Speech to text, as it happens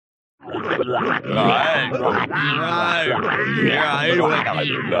You're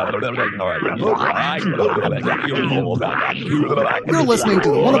listening to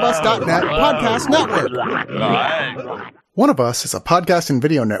the OneOfUs.net podcast network. One of Us is a podcast and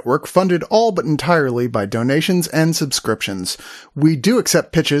video network funded all but entirely by donations and subscriptions. We do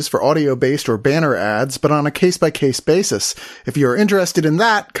accept pitches for audio-based or banner ads, but on a case-by-case basis. If you're interested in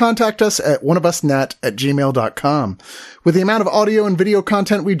that, contact us at oneofusnet@gmail.com. With the amount of audio and video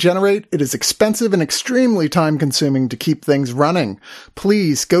content we generate, it is expensive and extremely time-consuming to keep things running.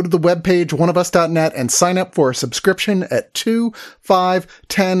 Please go to the webpage oneofus.net and sign up for a subscription at $2, $5,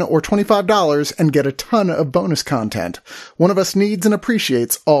 $10, or $25 and get a ton of bonus content. One of Us needs and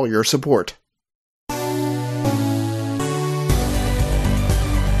appreciates all your support.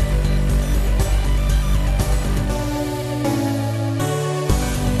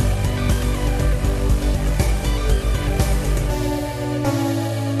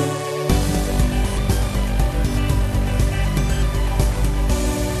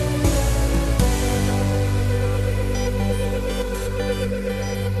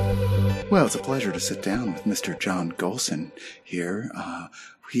 Well, it's a pleasure to sit down with Mr. John Golson here.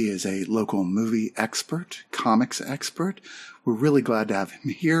 He is a local movie expert, comics expert. We're really glad to have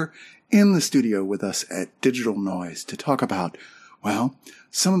him here in the studio with us at Digital Noise to talk about, well,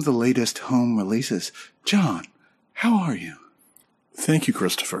 some of the latest home releases. John, how are you? Thank you,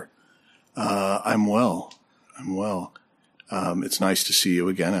 Christopher. I'm well. It's nice to see you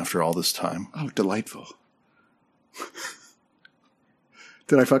again after all this time. Oh, delightful.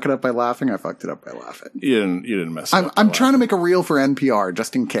 Did I fuck it up by laughing? I fucked it up by laughing. You didn't mess it up. I'm trying to make a reel for NPR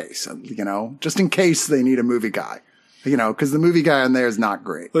just in case, just in case they need a movie guy, because the movie guy on there is not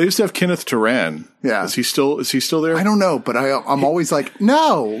great. They used to have Kenneth Turan. Yeah. Is he still there? I don't know, but I'm always like,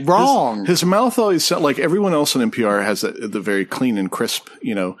 no, wrong. His mouth always sounds like everyone else on NPR has the very clean and crisp,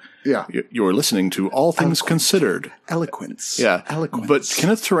 Yeah. You're listening to All Things Considered. Eloquence. Yeah. Eloquence. But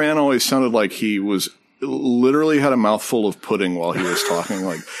Kenneth Turan always sounded like he was literally had a mouthful of pudding while he was talking.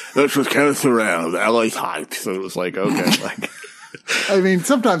 Like, this was Kenneth Turan of the LA Times. So it was like, okay. Like, I mean,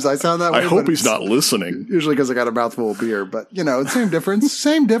 sometimes I sound that way. I hope he's not listening. Usually because I got a mouthful of beer. But, same difference.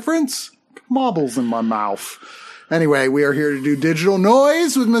 Same difference. Marbles in my mouth. Anyway, we are here to do Digital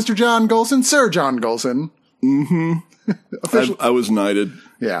Noise with Mr. John Golson. Sir John Golson. Mm-hmm. I was knighted.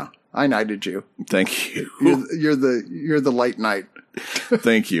 Yeah. I knighted you. Thank you. You're the light knight.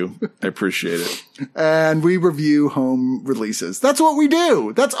 Thank you. I appreciate it. And we review home releases. That's what we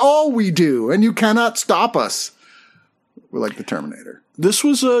do. That's all we do. And you cannot stop us. We're like the Terminator. This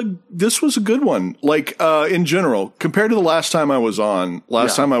was a good one. Like, in general, compared to the last time I was on, I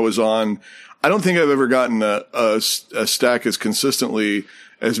don't think I've ever gotten a stack as consistently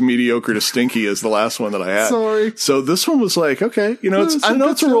as mediocre to stinky as the last one that I had. Sorry. So this one was like, okay, I know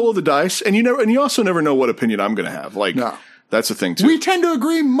it's a roll of the dice, and you also never know what opinion I'm going to have. Like, no. That's the thing too. We tend to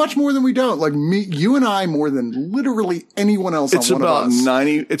agree much more than we don't. Like you and I more than literally anyone else. It's on about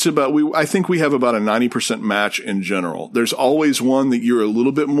 90. I think we have about a 90% match in general. There's always one that you're a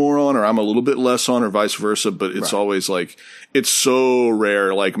little bit more on, or I'm a little bit less on, or vice versa. But it's always like, it's so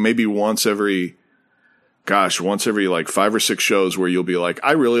rare. Like maybe once every like 5 or 6 shows where you'll be like,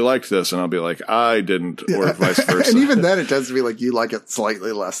 I really liked this. And I'll be like, I didn't, or vice versa. And even then it tends to be like, you like it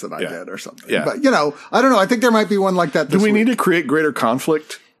slightly less than I did or something. Yeah. But, I don't know. I think there might be one like that this Do we week. need to create greater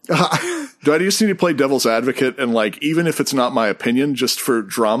conflict? Do I just need to play devil's advocate and like, even if it's not my opinion, just for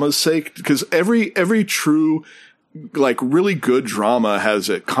drama's sake? Because every true, like really good drama has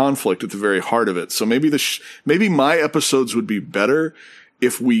a conflict at the very heart of it. So maybe maybe my episodes would be better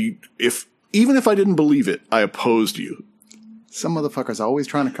even if I didn't believe it, I opposed you. Some motherfuckers always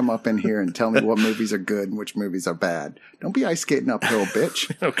trying to come up in here and tell me what movies are good and which movies are bad. Don't be ice skating uphill,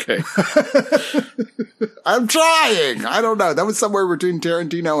 bitch. Okay. I'm trying. I don't know. That was somewhere between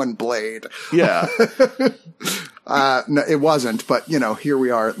Tarantino and Blade. Yeah. No, it wasn't, but here we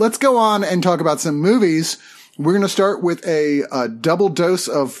are. Let's go on and talk about some movies. We're going to start with a double dose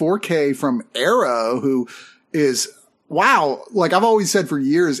of 4K from Arrow, who is... Wow. Like I've always said for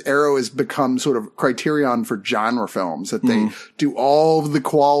years, Arrow has become sort of criterion for genre films, that they do all of the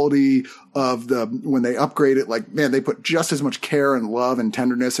quality of when they upgrade it, like, man, they put just as much care and love and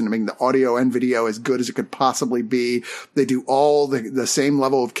tenderness into making the audio and video as good as it could possibly be. They do all the same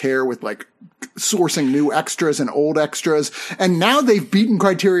level of care with like sourcing new extras and old extras. And now they've beaten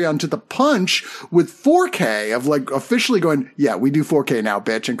Criterion to the punch with 4K of like officially going, yeah, we do 4K now,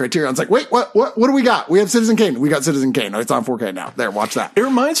 bitch. And Criterion's like, wait, what do we got? We have Citizen Kane. We got Citizen Kane. It's on 4K now. There, watch that. It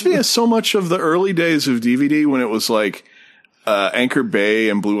reminds me of so much of the early days of DVD when it was like, Anchor Bay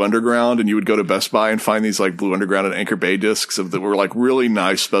and Blue Underground, and you would go to Best Buy and find these like Blue Underground and Anchor Bay discs that were like really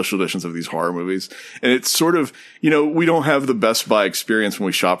nice special editions of these horror movies. And it's sort of, we don't have the Best Buy experience when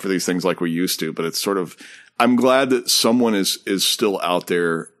we shop for these things like we used to, but it's sort of, I'm glad that someone is still out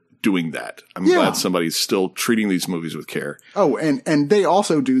there doing that. I'm glad somebody's still treating these movies with care. Oh, and they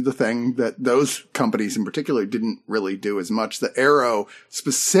also do the thing that those companies in particular didn't really do as much. The Arrow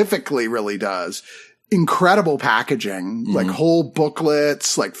specifically really does. Incredible packaging, like whole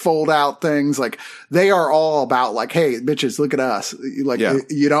booklets, like fold out things. Like they are all about like, hey, bitches, look at us. Like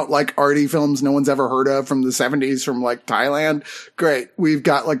you don't like arty films no one's ever heard of from the 70s from like Thailand. Great. We've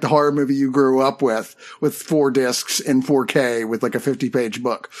got like the horror movie you grew up with 4 discs in 4K with like a 50-page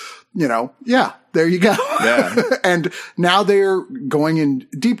book. There you go. Yeah. And now they're going in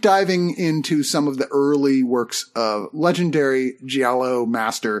deep diving into some of the early works of legendary Giallo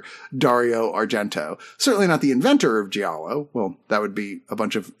master Dario Argento. Certainly not the inventor of Giallo. Well, that would be a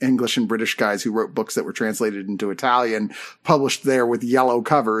bunch of English and British guys who wrote books that were translated into Italian, published there with yellow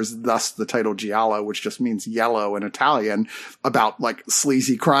covers, thus the title Giallo, which just means yellow in Italian, about like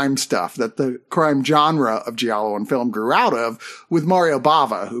sleazy crime stuff that the crime genre of Giallo and film grew out of with Mario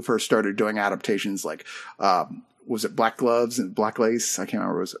Bava, who first started doing adaptations like, was it Black Gloves and Black Lace? I can't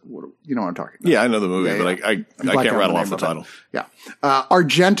remember. You know what I'm talking about? Yeah, I know the movie, but I can't rattle off the title. Yeah.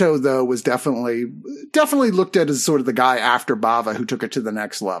 Argento, though, was definitely looked at as sort of the guy after Bava who took it to the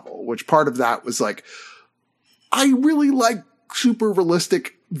next level, which part of that was like, I really like super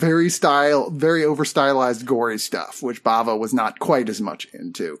realistic, very over stylized, gory stuff, which Bava was not quite as much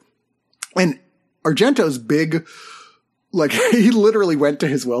into. And Argento's big, like, he literally went to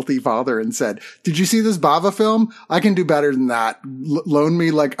his wealthy father and said, did you see this Bava film? I can do better than that. Loan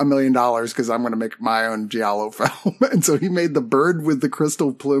me like $1 million because I'm going to make my own Giallo film. And so he made The Bird with the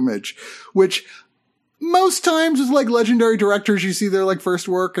Crystal Plumage, which most times is like legendary directors. You see their like first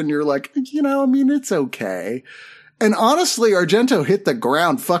work and you're like, it's okay. And honestly, Argento hit the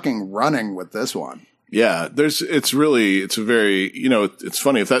ground fucking running with this one. Yeah, it's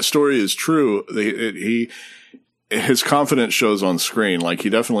funny. If that story is true, his confidence shows on screen. Like he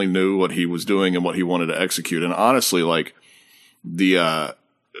definitely knew what he was doing and what he wanted to execute. And honestly, like the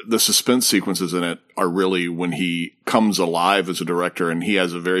suspense sequences in it are really when he comes alive as a director, and he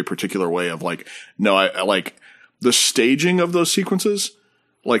has a very particular way of like, no, I like the staging of those sequences,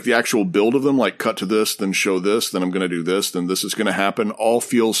 like the actual build of them, like cut to this, then show this, then I'm going to do this, then this is going to happen. All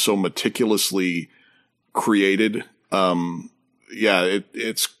feels so meticulously created.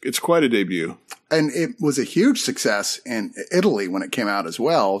 It's quite a debut. And it was a huge success in Italy when it came out as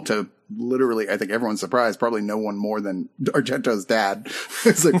well, to literally, I think everyone's surprised, probably no one more than Argento's dad.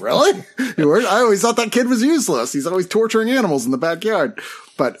 It's like, really? I always thought that kid was useless. He's always torturing animals in the backyard.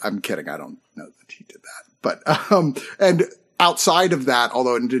 But I'm kidding. I don't know that he did that. But, and outside of that,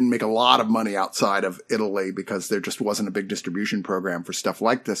 although it didn't make a lot of money outside of Italy because there just wasn't a big distribution program for stuff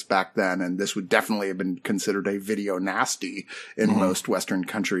like this back then. And this would definitely have been considered a video nasty in most Western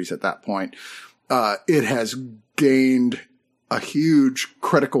countries at that point. It has gained a huge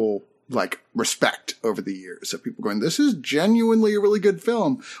critical respect over the years of people going, this is genuinely a really good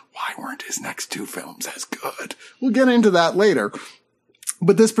film. Why weren't his next 2 films as good? We'll get into that later.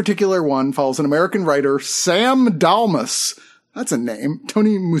 But this particular one follows an American writer, Sam Dalmas. That's a name.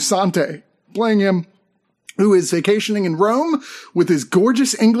 Tony Musante playing him, who is vacationing in Rome with his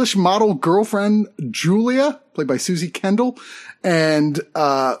gorgeous English model girlfriend, Julia, played by Susie Kendall. And,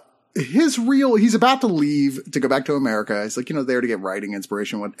 he's about to leave to go back to America. He's there to get writing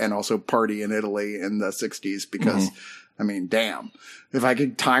inspiration and also party in Italy in the 60s because, damn, if I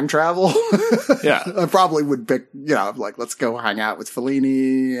could time travel, yeah, I probably would pick, let's go hang out with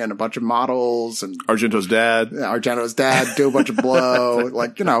Fellini and a bunch of models and Argento's dad, do a bunch of blow,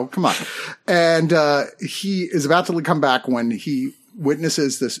 come on. And, he is about to come back when he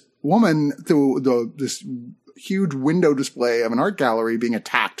witnesses this woman through this huge window display of an art gallery being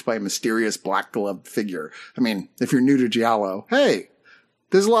attacked by a mysterious black gloved figure. I mean, if you're new to Giallo, hey,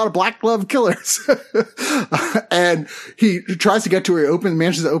 there's a lot of black glove killers. And he tries to get to her. He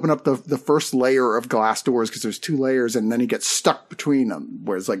manages to open up the first layer of glass doors because there's 2 layers, and then he gets stuck between them.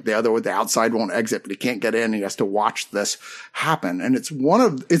 Whereas the outside won't exit, but he can't get in. He has to watch this happen. And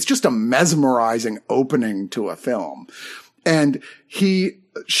it's just a mesmerizing opening to a film. And she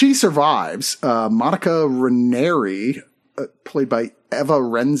survives. Monica Ranieri, played by Eva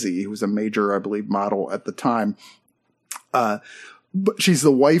Renzi, who was a major, I believe, model at the time. But she's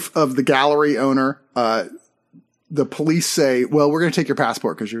the wife of the gallery owner. the police say, well, we're going to take your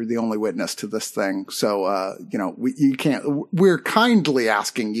passport because you're the only witness to this thing. So, we're kindly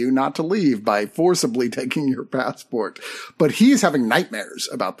asking you not to leave by forcibly taking your passport. But he's having nightmares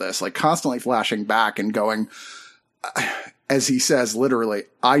about this, like constantly flashing back and going, as he says, literally,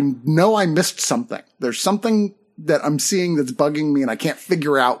 I know I missed something. There's something that I'm seeing that's bugging me and I can't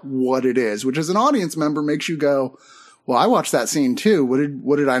figure out what it is, which as an audience member makes you go, well, I watched that scene too.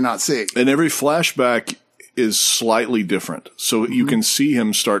 What did I not see? And every flashback is slightly different. So you can see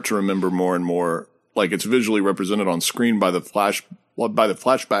him start to remember more and more, like it's visually represented on screen by the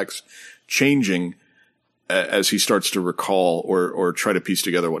flashbacks changing as he starts to recall or try to piece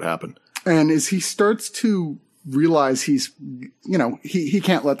together what happened. And as he starts to realize he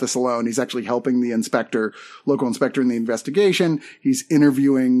can't let this alone. He's actually helping the local inspector in the investigation. He's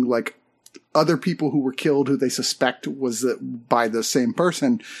interviewing like other people who were killed who they suspect was by the same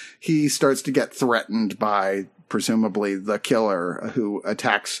person. He starts to get threatened by presumably the killer who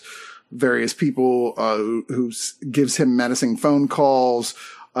attacks various people, who gives him menacing phone calls.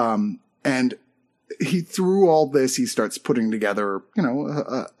 And through all this, he starts putting together,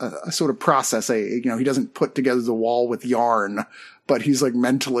 a sort of process. He doesn't put together the wall with yarn, but he's like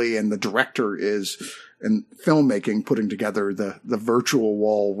mentally, and the director is in filmmaking putting together the virtual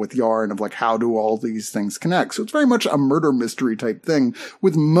wall with yarn of like, how do all these things connect? So it's very much a murder mystery type thing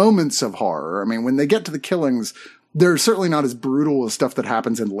with moments of horror. I mean, when they get to the killings, they're certainly not as brutal as stuff that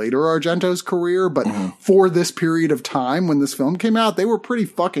happens in later Argento's career, but for this period of time when this film came out, they were pretty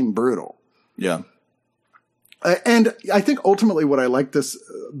fucking brutal. Yeah. And I think ultimately what I like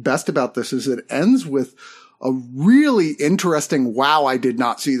best about this is it ends with a really interesting, wow, I did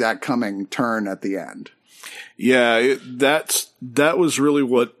not see that coming turn at the end. Yeah, that was really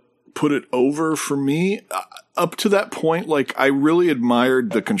what put it over for me. Up to that point, like I really admired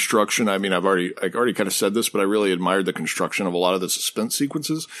the construction. I mean, I already kind of said this, but I really admired the construction of a lot of the suspense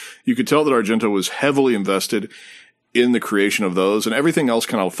sequences. You could tell that Argento was heavily invested in the creation of those, and everything else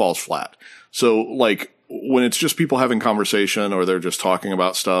kind of falls flat. So like when it's just people having conversation or they're just talking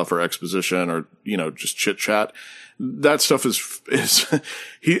about stuff or exposition or, just chit chat, that stuff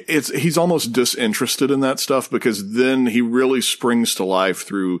he's almost disinterested in that stuff, because then he really springs to life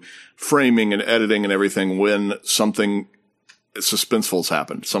through framing and editing and everything when something suspenseful's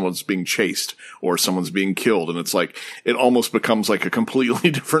happened. Someone's being chased or someone's being killed. And it's like, it almost becomes like a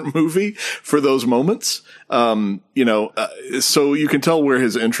completely different movie for those moments. So you can tell where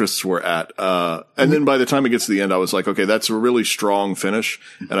his interests were at. And then by the time it gets to the end, I was like, okay, that's a really strong finish.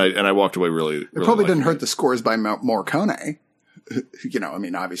 And I walked away really It probably didn't hurt the scores by Morricone.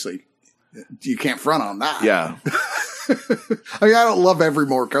 Obviously you can't front on that. Yeah. I don't love every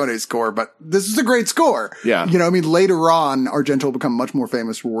Morricone score, but this is a great score. Yeah. Later on, Argento will become much more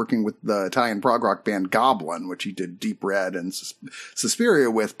famous for working with the Italian prog rock band Goblin, which he did Deep Red and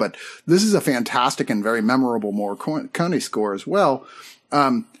Suspiria with. But this is a fantastic and very memorable Morricone score as well.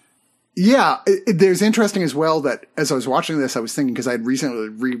 There's interesting as well that as I was watching this, I was thinking, because I had recently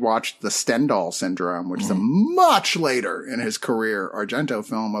rewatched the Stendhal Syndrome, which is a much later in his career Argento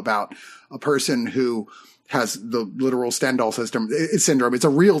film about a person who has the literal Stendhal syndrome. It's a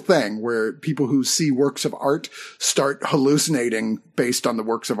real thing where people who see works of art start hallucinating based on the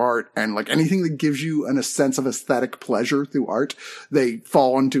works of art, and like anything that gives you a sense of aesthetic pleasure through art, they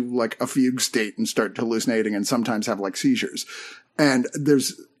fall into like a fugue state and start hallucinating and sometimes have like seizures. And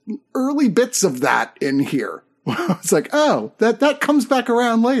there's early bits of that in here. It's like, oh, that comes back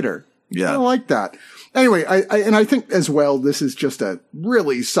around later. Yeah. I like that. Anyway, I think as well, this is just a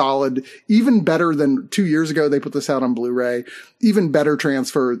really solid, even better than 2 years ago. They put this out on Blu-ray, even better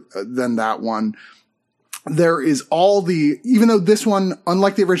transfer than that one. There is even though this one,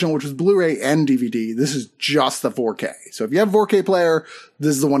 unlike the original, which was Blu-ray and DVD, this is just the 4K. So if you have a 4K player,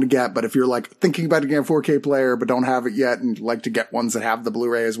 this is the one to get. But if you're like thinking about getting a 4K player, but don't have it yet and like to get ones that have the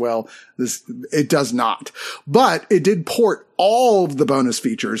Blu-ray as well, it does not. But it did port all of the bonus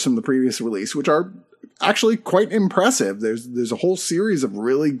features from the previous release, which are actually quite impressive. There's a whole series of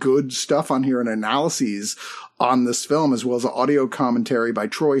really good stuff on here and analyses on this film, as well as an audio commentary by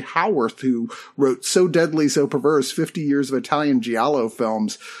Troy Howarth, who wrote So Deadly, So Perverse, 50 Years of Italian Giallo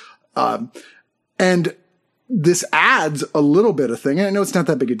Films. And this adds a little bit of thing. And I know it's not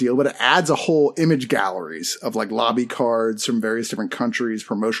that big a deal, but it adds a whole image galleries of like lobby cards from various different countries,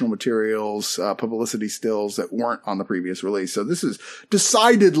 promotional materials, publicity stills that weren't on the previous release. So this is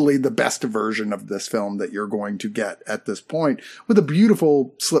decidedly the best version of this film that you're going to get at this point, with a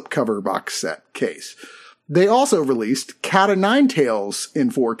beautiful slipcover box set case. They also released Cat o' Nine Tails in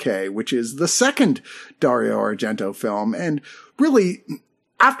 4K, which is the second Dario Argento film. And really,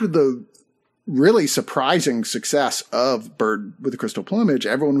 after the really surprising success of Bird with the Crystal Plumage,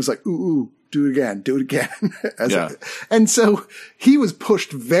 everyone was like, ooh, do it again. And so he was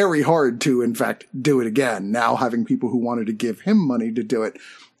pushed very hard to, in fact, do it again, now having people who wanted to give him money to do it.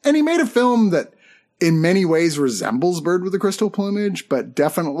 And he made a film that in many ways resembles Bird with the Crystal Plumage, but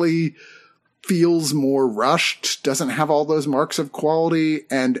definitely feels more rushed, doesn't have all those marks of quality,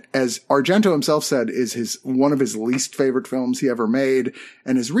 and as Argento himself said, is one of his least favorite films he ever made.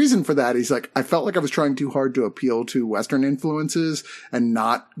 And his reason for that, he's like, I felt like I was trying too hard to appeal to Western influences and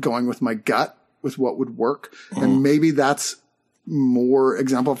not going with my gut with what would work. And maybe that's more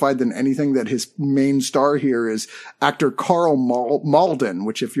exemplified than anything that his main star here is actor Carl Malden,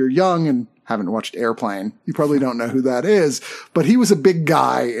 which if you're young and haven't watched Airplane, you probably don't know who that is, but he was a big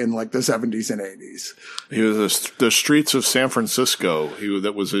guy in like the 70s and 80s. He was the Streets of San Francisco.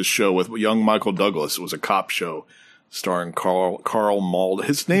 That was his show with young Michael Douglas. It was a cop show starring Carl Malden.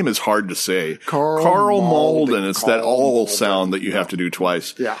 His name is hard to say. Carl Malden. It's that all sound that you have to do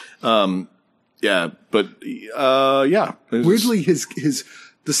twice. Yeah. Weirdly, the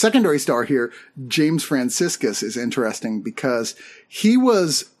secondary star here, James Franciscus, is interesting because he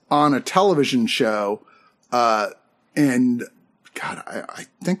was on a television show, in, I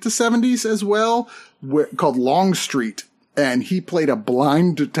think the 70s as well, called Longstreet. And he played a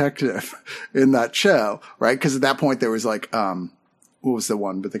blind detective in that show, right? Cause at that point there was like, what was the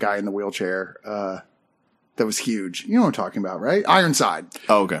one with the guy in the wheelchair? That was huge. You know what I'm talking about, right? Ironside.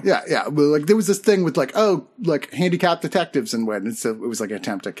 Oh, okay. Yeah. Well, like there was this thing with like handicapped detectives and when it was like an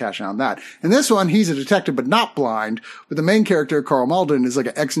attempt to cash in on that. And this one, he's a detective, but not blind. But the main character, Carl Malden, is like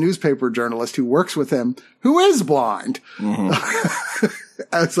an ex-newspaper journalist who works with him, who is blind. Mm-hmm.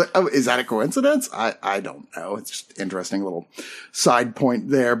 I was like, oh, is that a coincidence? I don't know. It's just an interesting little side point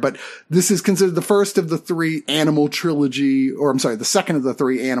there. But this is considered the first of the three Animal trilogy, or I'm sorry, the second of the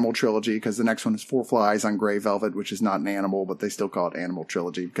three Animal trilogy, because the next one is Four Flies on Grey Velvet, which is not an animal, but they still call it Animal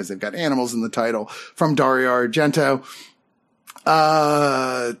trilogy because they've got animals in the title from Dario Argento.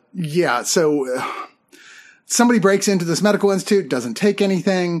 So somebody breaks into this medical institute, doesn't take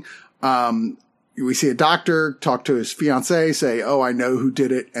anything. We see a doctor talk to his fiancée, say, oh, I know who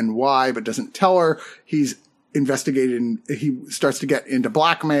did it and why, but doesn't tell her. He's investigating. He starts to get into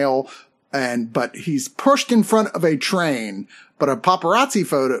blackmail but he's pushed in front of a train, but a paparazzi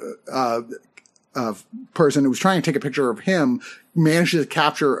person who was trying to take a picture of him manages to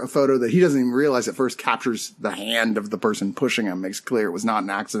capture a photo that he doesn't even realize at first captures the hand of the person pushing him, makes clear it was not an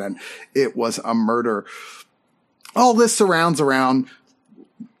accident. It was a murder. All this surrounds around,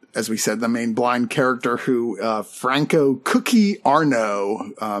 as we said, the main blind character who, Franco Cookie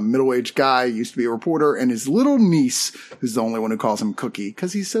Arno, middle-aged guy, used to be a reporter, and his little niece, who's the only one who calls him Cookie,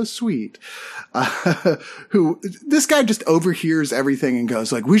 because he's so sweet, this guy just overhears everything and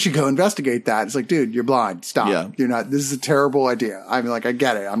goes like, we should go investigate that. It's like, dude, you're blind. Stop. Yeah. You're not, this is a terrible idea. I mean, like, I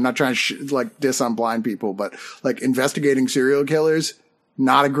get it. I'm not trying to diss on blind people, but like investigating serial killers,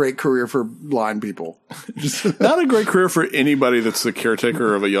 not a great career for blind people. Not a great career for anybody that's the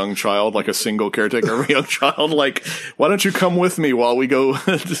caretaker of a young child, like a single caretaker of a young child. Like, why don't you come with me while we go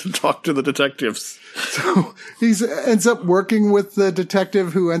talk to the detectives? So he ends up working with the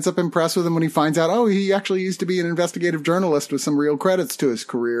detective who ends up impressed with him when he finds out, oh, he actually used to be an investigative journalist with some real credits to his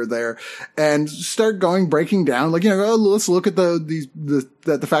career there, and start breaking down, like, let's look at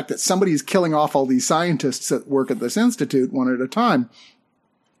the fact that somebody is killing off all these scientists that work at this institute one at a time.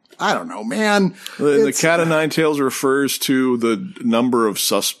 I don't know, man. The Cat o' Nine Tails refers to the number of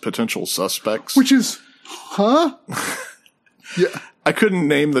potential suspects. Which is, yeah. I couldn't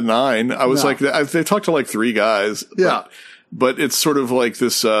name the 9. I was they talked to like 3 guys. Yeah. But it's sort of like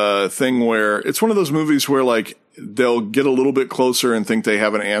this thing where it's one of those movies where like they'll get a little bit closer and think they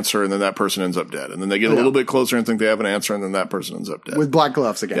have an answer, and then that person ends up dead. And then they get a little bit closer and think they have an answer, and then that person ends up dead. With black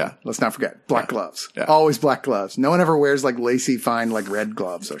gloves again. Yeah. Let's not forget. Black gloves. Yeah. Always black gloves. No one ever wears like lacy fine like red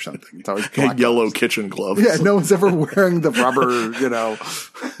gloves or something. It's always black yellow gloves. Kitchen gloves. Yeah, no one's ever wearing the rubber,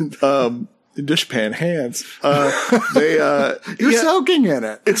 dishpan hands. You're soaking in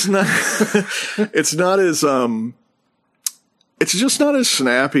it. It's just not as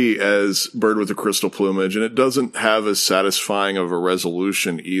snappy as Bird with the Crystal Plumage, and it doesn't have as satisfying of a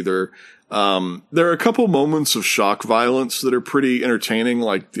resolution either. There are a couple moments of shock violence that are pretty entertaining,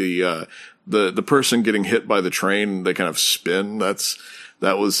 like the person getting hit by the train, they kind of spin.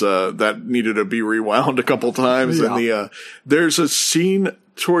 That needed to be rewound a couple times. Yeah. And there's a scene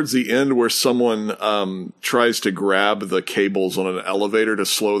towards the end where someone tries to grab the cables on an elevator to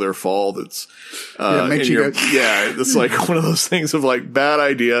slow their fall. That's makes you go. Yeah, it's like one of those things of like bad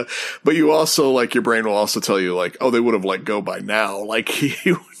idea, but you also like your brain will also tell you like, oh, they would have let go by now. Like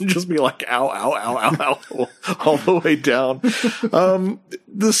he would just be like, ow, ow, ow, ow, ow, all the way down.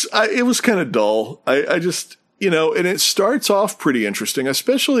 It was kind of dull. I just, and it starts off pretty interesting,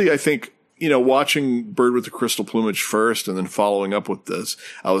 especially I think, watching Bird with the Crystal Plumage first and then following up with this,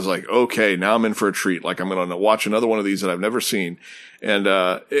 I was like, okay, now I'm in for a treat. Like I'm going to watch another one of these that I've never seen. And,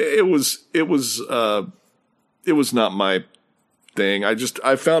 it was not my thing.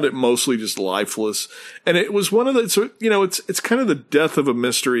 I found it mostly just lifeless. And it was one of the, so, it's kind of the death of a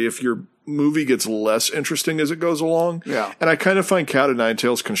mystery if your movie gets less interesting as it goes along. Yeah. And I kind of find Cat of Nine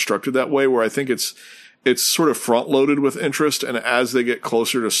Tails constructed that way where I think it's sort of front loaded with interest. And as they get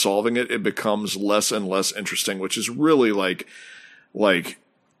closer to solving it, it becomes less and less interesting, which is really like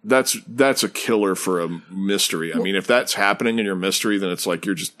that's a killer for a mystery. I mean, if that's happening in your mystery, then it's like,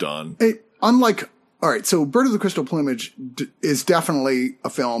 you're just done. All right, so Bird of the Crystal Plumage is definitely a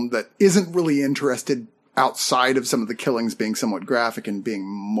film that isn't really interested outside of some of the killings being somewhat graphic and being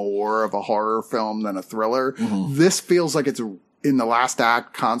more of a horror film than a thriller. Mm-hmm. This feels like it's in the last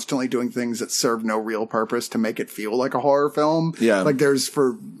act constantly doing things that serve no real purpose to make it feel like a horror film. Yeah. Like there's,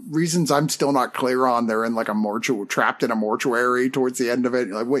 for reasons I'm still not clear on, they're in like trapped in a mortuary towards the end of it.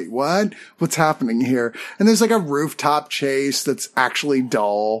 You're like, wait, what? What's happening here? And there's like a rooftop chase that's actually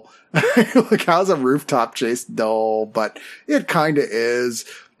dull. Like, how's a rooftop chase dull? But it kind of is.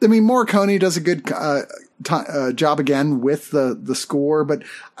 I mean, Morricone does a good job again with the score, but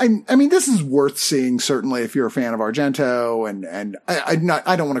I mean, this is worth seeing certainly if you're a fan of Argento, and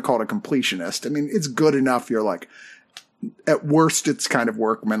I don't want to call it a completionist. I mean, it's good enough. You're like, at worst, it's kind of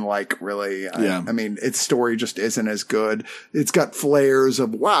workmanlike, really. Yeah. I mean, its story just isn't as good. It's got flares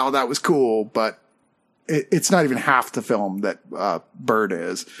of, wow, that was cool, but it's not even half the film that Bird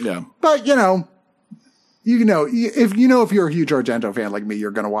is. Yeah. But, if you're a huge Argento fan like me,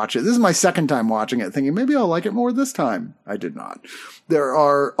 you're going to watch it. This is my second time watching it, thinking maybe I'll like it more this time. I did not. There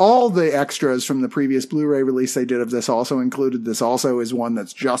are all the extras from the previous Blu-ray release they did of this also included. This also is one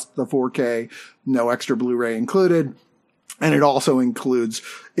that's just the 4K, no extra Blu-ray included. And it also includes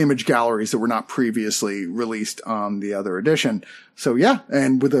image galleries that were not previously released on the other edition. So yeah,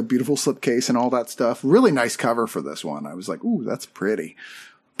 and with a beautiful slipcase and all that stuff. Really nice cover for this one. I was like, ooh, that's pretty.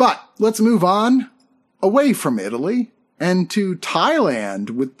 But let's move on away from Italy and to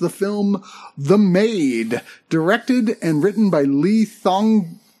Thailand with the film The Maid, directed and written by Lee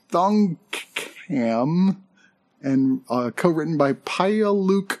Thong Kam and co-written by Paya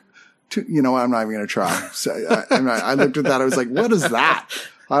Luke. I'm not even going to try. So I looked at that. I was like, what is that?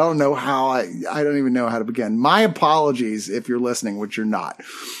 I don't know how I don't even know how to begin. My apologies if you're listening, which you're not.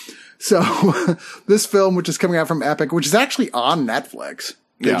 So this film, which is coming out from Epic, which is actually on Netflix.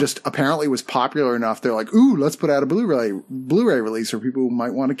 It just apparently was popular enough. They're like, ooh, let's put out a Blu-ray release for people who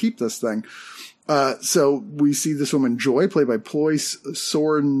might want to keep this thing. So we see this woman, Joy, played by Ploy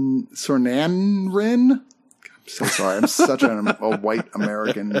Sornanrin. I'm so sorry. I'm such a white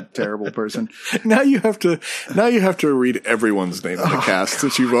American terrible person. Now you have to read everyone's name in the cast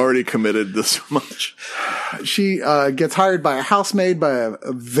since you've already committed this much. She gets hired by a housemaid by a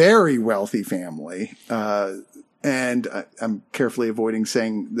very wealthy family. And I'm carefully avoiding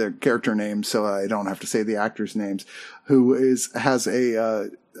saying their character names so I don't have to say the actors' names, who has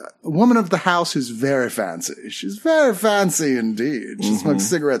a woman of the house who's very fancy. She's very fancy indeed. She smokes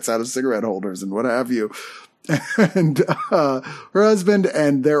cigarettes out of cigarette holders and what have you. And her husband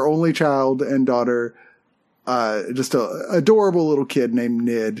and their only child and daughter, just a adorable little kid named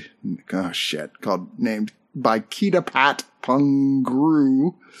Nid. Oh shit, named by Kita Pat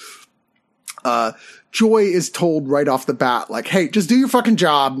Pungru. Joy is told right off the bat, like, hey, just do your fucking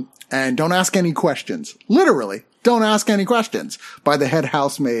job and don't ask any questions. Literally, don't ask any questions, by the head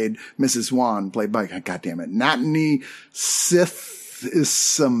housemaid, Mrs. Swan, played by, goddammit, Natney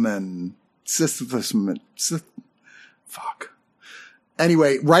Sithisuman. Fuck.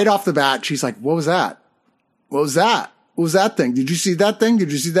 Anyway, right off the bat, she's like, what was that? What was that? What was that thing? Did you see that thing?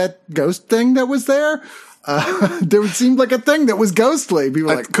 Did you see that ghost thing that was there? There seemed like a thing that was ghostly.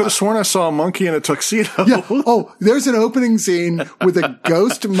 People I could have sworn I saw a monkey in a tuxedo. Yeah. Oh, there's an opening scene with a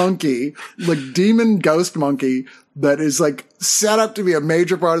ghost monkey, like demon ghost monkey, that is like set up to be a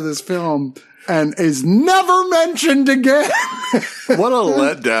major part of this film and is never mentioned again. What a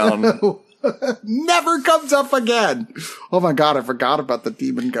letdown. Never comes up again. Oh my God, I forgot about the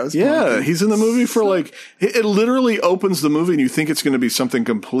demon ghost monkey. He's in the movie for like, it literally opens the movie and you think it's going to be something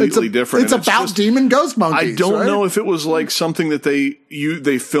completely different. It's about just, demon ghost monkeys. I don't know if it was like something that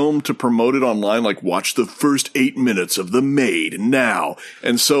they filmed to promote it online, like watch the first 8 minutes of The Maid now.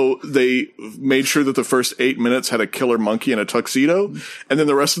 And so they made sure that the first 8 minutes had a killer monkey in a tuxedo and then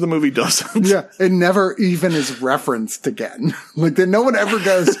the rest of the movie doesn't. Yeah, it never even is referenced again. Like no one ever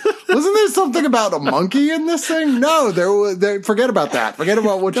goes, wasn't there something about a monkey in this thing? No, forget about that. Forget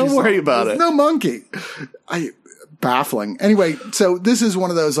about what you said. Don't worry about it. No monkey. Baffling. Anyway, so this is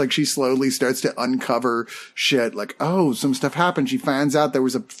one of those, like, she slowly starts to uncover shit. Like, oh, some stuff happened. She finds out there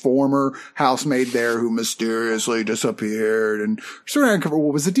was a former housemaid there who mysteriously disappeared, and sort of uncover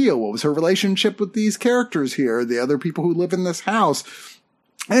what was the deal. What was her relationship with these characters here, the other people who live in this house?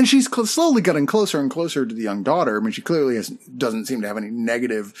 And she's slowly getting closer and closer to the young daughter. I mean, she clearly doesn't seem to have any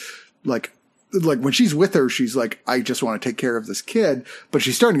negative, like when she's with her, she's like, I just want to take care of this kid. But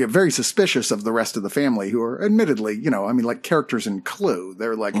she's starting to get very suspicious of the rest of the family who are admittedly, like characters in Clue.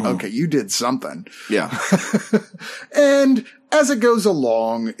 They're like, okay, you did something. Yeah. And as it goes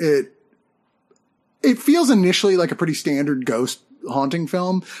along, it feels initially like a pretty standard ghost haunting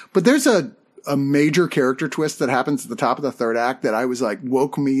film, but there's a major character twist that happens at the top of the third act that I was like,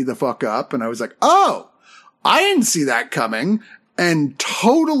 woke me the fuck up. And I was like, oh, I didn't see that coming. And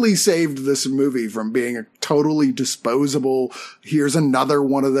totally saved this movie from being a totally disposable, here's another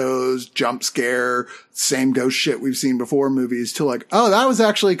one of those jump scare, same ghost shit we've seen before movies, to like, oh, that was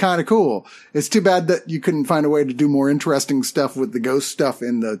actually kind of cool. It's too bad that you couldn't find a way to do more interesting stuff with the ghost stuff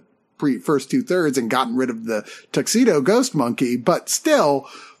in the first 2/3 and gotten rid of the tuxedo ghost monkey. But still,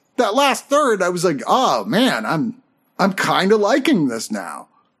 that last third, I was like, oh man, I'm kind of liking this now.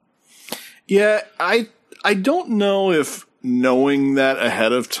 Yeah, I don't know if knowing that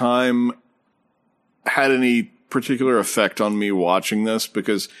ahead of time had any particular effect on me watching this,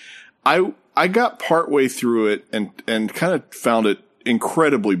 because I got partway through it and kind of found it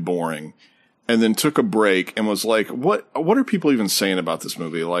incredibly boring, and then took a break and was like, what are people even saying about this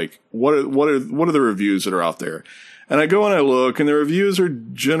movie? Like, what are the reviews that are out there? And I go and I look, and the reviews are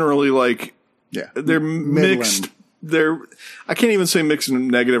generally like, they're mixed. I can't even say mixed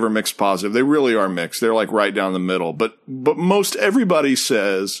negative or mixed positive. They really are mixed. They're like right down the middle. But most everybody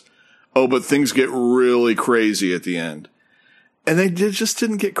says, oh, but things get really crazy at the end. And they just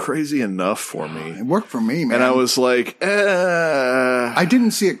didn't get crazy enough for me. It worked for me, man. And I was like, I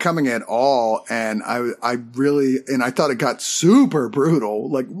didn't see it coming at all. And I thought it got super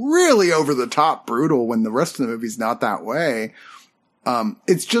brutal, like really over the top brutal, when the rest of the movie's not that way.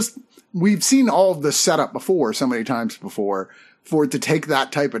 It's just, we've seen all of the setup before so many times before. For it to take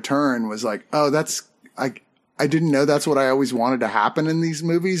that type of turn was like, oh, I didn't know that's what I always wanted to happen in these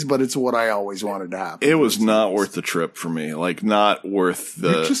movies, but it's what I always wanted to happen. It was not worth the trip for me. Like, not worth the,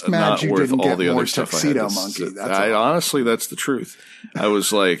 You're just mad not you worth didn't all get the more other stuff Tuxedo I had. Monkey. Honestly, that's the truth. I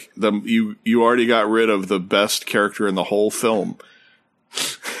was like, you already got rid of the best character in the whole film.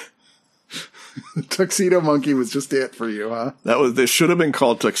 Tuxedo Monkey was just it for you, huh? They should have been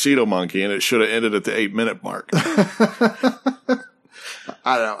called Tuxedo Monkey, and it should have ended at the 8-minute mark.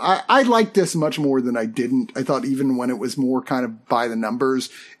 I don't know. I liked this much more than I didn't. I thought even when it was more kind of by the numbers,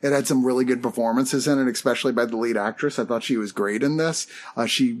 it had some really good performances in it, especially by the lead actress. I thought she was great in this.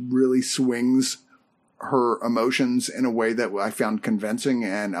 She really swings her emotions in a way that I found convincing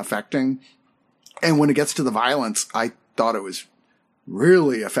and affecting. And when it gets to the violence, I thought it was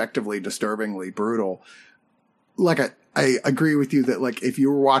really effectively, disturbingly brutal. Like, I agree with you that, like, if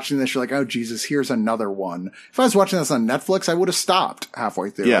you were watching this, you're like, oh, Jesus, here's another one. If I was watching this on Netflix, I would have stopped halfway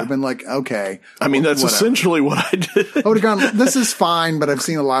through. Yeah. I'd been like, okay. I mean, that's whatever. Essentially what I did. I would have gone, this is fine, but I've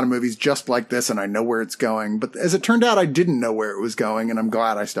seen a lot of movies just like this, and I know where it's going. But as it turned out, I didn't know where it was going, and I'm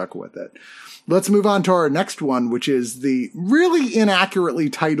glad I stuck with it. Let's move on to our next one, which is the really inaccurately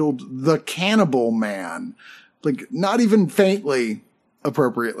titled The Cannibal Man. Like, not even faintly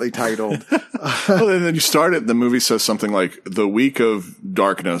appropriately titled. Well, and then you start it, the movie says something like The Week of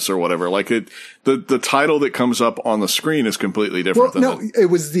Darkness or whatever. Like, the title that comes up on the screen is completely different.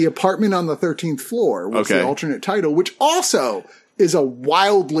 It was The Apartment on the 13th Floor was the alternate title, which also is a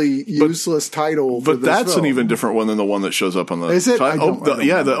wildly useless title for But that's film. an even different one than the one that shows up on the Is it?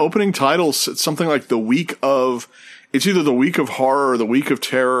 The opening title's something like it's either The Week of Horror or The Week of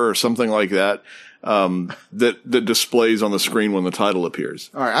Terror or something like that. That displays on the screen when the title appears.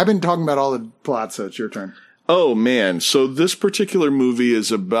 All right. I've been talking about all the plots, so it's your turn. Oh man. So this particular movie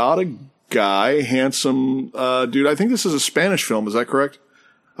is about a guy, handsome, dude. I think this is a Spanish film. Is that correct?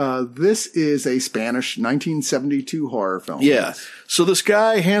 This is a Spanish 1972 horror film. Yeah. So this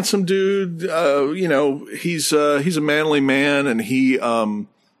guy, handsome dude, he's a manly man, and he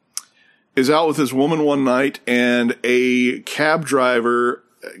is out with his woman one night, and a cab driver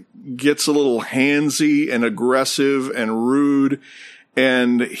gets a little handsy and aggressive and rude,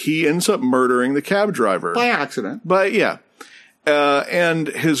 and he ends up murdering the cab driver. By accident. And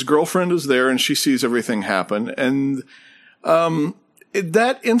his girlfriend is there, and she sees everything happen, and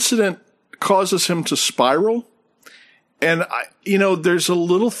that incident causes him to spiral. And there's a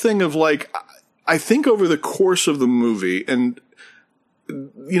little thing of like, I think over the course of the movie, and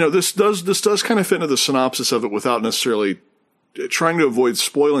this does kind of fit into the synopsis of it without necessarily trying to avoid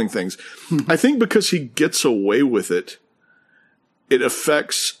spoiling things. I think because he gets away with it, it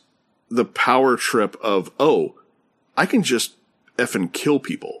affects the power trip of, I can just effing kill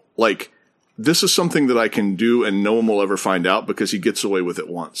people. Like, this is something that I can do and no one will ever find out because he gets away with it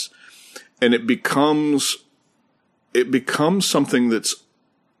once. And it becomes something that's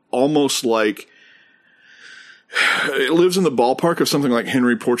almost like, it lives in the ballpark of something like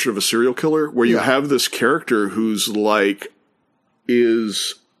Henry Portrait of a Serial Killer, where you have this character who's like,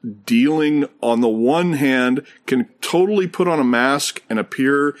 is dealing, on the one hand, can totally put on a mask and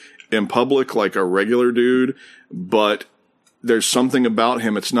appear in public like a regular dude, but there's something about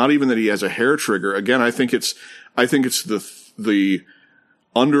him. It's not even that he has a hair trigger. Again, I think it's the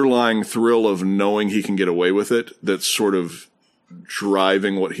underlying thrill of knowing he can get away with it that's sort of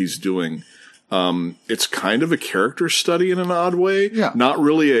driving what he's doing. It's kind of a character study in an odd way. Yeah. Not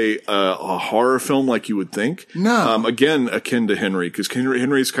really a horror film like you would think. No. Again, akin to Henry, because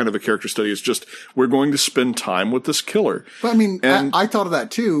Henry's kind of a character study. It's just, we're going to spend time with this killer. But I mean, I thought of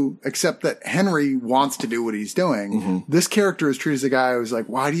that too, except that Henry wants to do what he's doing. Mm-hmm. This character is treated as a guy who's like,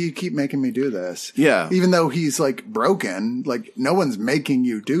 why do you keep making me do this? Yeah. Even though he's like broken, like no one's making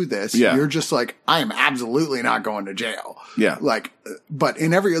you do this. Yeah. You're just like, I am absolutely not going to jail. Yeah. Like, but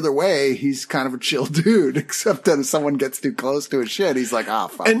in every other way, he's kind of a chill dude, except that if someone gets too close to his shit, he's like,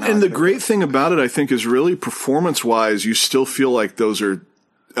 fuck. And the great thing about it, I think, is really performance-wise, you still feel like those are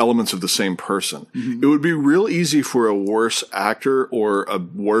elements of the same person. Mm-hmm. It would be real easy for a worse actor or a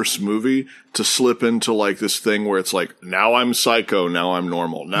worse movie to slip into like this thing where it's like, now I'm psycho, now I'm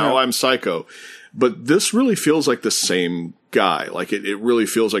normal, now I'm psycho. But this really feels like the same guy. Like it really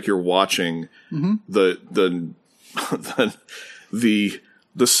feels like you're watching the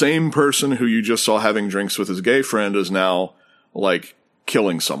same person who you just saw having drinks with his gay friend is now like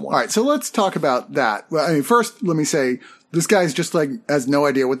killing someone. All right. So let's talk about that. Well, I mean, first, let me say this guy's just like has no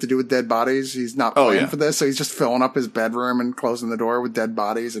idea what to do with dead bodies. He's not playing for this. So he's just filling up his bedroom and closing the door with dead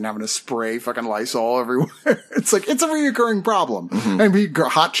bodies and having to spray fucking Lysol everywhere. It's like, it's a reoccurring problem. Mm-hmm. And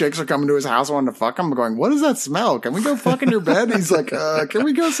hot chicks are coming to his house wanting to fuck him. Going, what does that smell? Can we go fuck in your bed? He's like, can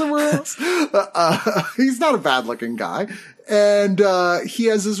we go somewhere else? He's not a bad looking guy. And he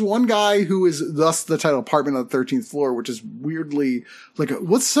has this one guy who is thus the title Apartment on the 13th Floor, which is weirdly like,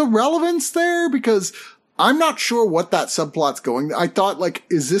 what's the relevance there? Because I'm not sure what that subplot's going. I thought like,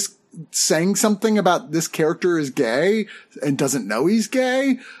 is this saying something about this character is gay and doesn't know he's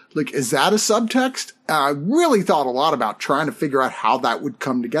gay? Like, is that a subtext? I really thought a lot about trying to figure out how that would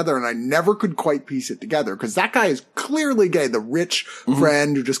come together, and I never could quite piece it together because that guy is clearly gay. The rich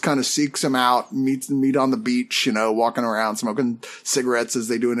friend who just kind of seeks him out, meet on the beach, walking around, smoking cigarettes as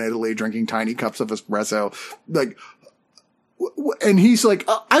they do in Italy, drinking tiny cups of espresso. Like, and he's like,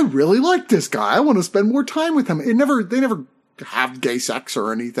 I really like this guy. I want to spend more time with him. They never have gay sex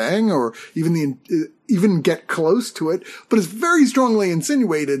or anything, or even get close to it, but it's very strongly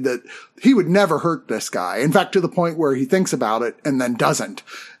insinuated that he would never hurt this guy. In fact, to the point where he thinks about it and then doesn't.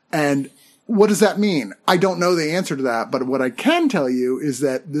 And what does that mean? I don't know the answer to that, but what I can tell you is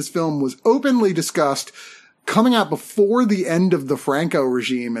that this film was openly discussed coming out before the end of the Franco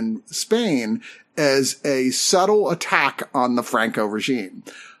regime in Spain as a subtle attack on the Franco regime.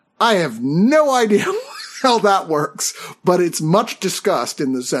 I have no idea how that works, but it's much discussed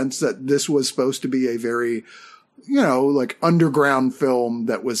in the sense that this was supposed to be a very, like underground film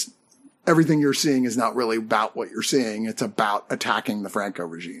that was everything you're seeing is not really about what you're seeing. It's about attacking the Franco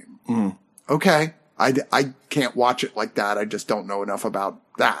regime. Mm. Okay. I can't watch it like that. I just don't know enough about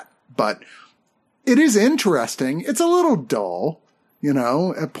that, but it is interesting. It's a little dull,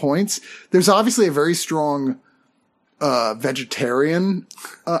 at points. There's obviously a very strong vegetarian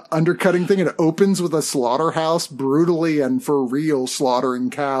undercutting thing. It opens with a slaughterhouse brutally and for real slaughtering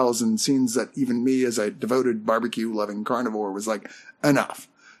cows, and scenes that even me as a devoted barbecue loving carnivore was like, enough.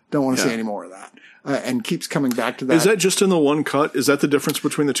 Don't want to see any more of that. and keeps coming back to that. Is that just in the one cut? Is that the difference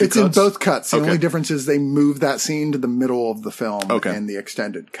between the two cuts? It's in both cuts. The only difference is they move that scene to the middle of the film in the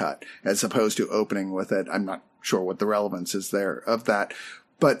extended cut, as opposed to opening with it. I'm not sure what the relevance is there of that.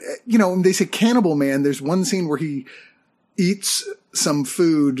 But, when they say Cannibal Man, there's one scene where he eats some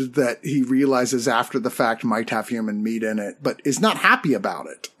food that he realizes after the fact might have human meat in it, but is not happy about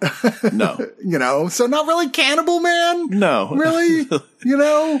it. No. So not really Cannibal Man? No. Really?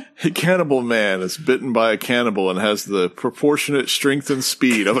 Cannibal Man is bitten by a cannibal and has the proportionate strength and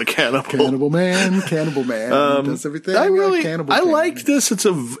speed of a cannibal. Cannibal Man does everything. I liked this. It's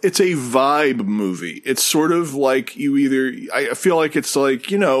a vibe movie. It's sort of like I feel like it's like,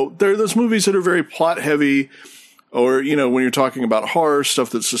 there are those movies that are very plot heavy, or, when you're talking about horror, stuff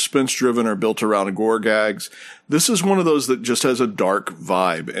that's suspense driven or built around gore gags. This is one of those that just has a dark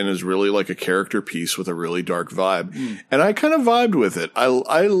vibe and is really like a character piece with a really dark vibe. And I kind of vibed with it.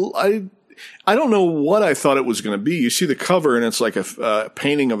 I don't know what I thought it was going to be. You see the cover and it's like a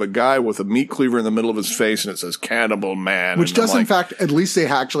painting of a guy with a meat cleaver in the middle of his face and it says Cannibal Man. Which does, in fact, at least they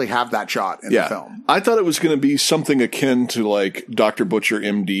actually have that shot in the film. I thought it was going to be something akin to like Dr. Butcher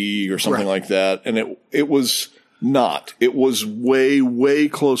MD or something like that. And it was not. It was way, way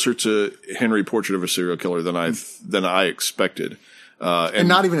closer to Henry Portrait of a Serial Killer than I expected. And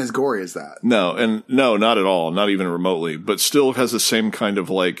not even as gory as that. No, not at all. Not even remotely. But still has the same kind of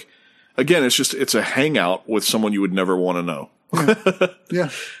like, again, it's a hangout with someone you would never want to know.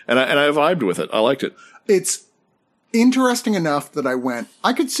 Yeah. And I vibed with it. I liked it. It's interesting enough that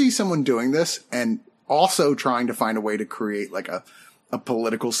I could see someone doing this and also trying to find a way to create like a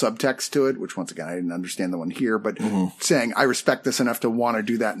political subtext to it, which once again, I didn't understand the one here, but saying I respect this enough to want to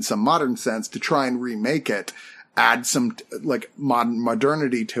do that in some modern sense to try and remake it, add some like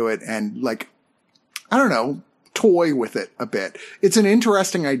modernity to it and like, I don't know, toy with it a bit. It's an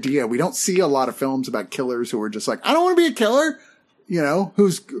interesting idea. We don't see a lot of films about killers who are just like, I don't want to be a killer,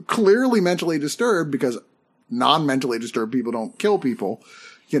 who's clearly mentally disturbed, because non-mentally disturbed people don't kill people.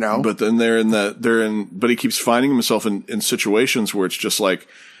 But then but he keeps finding himself in situations where it's just like,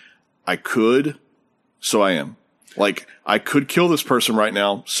 I could, so I am. Like, I could kill this person right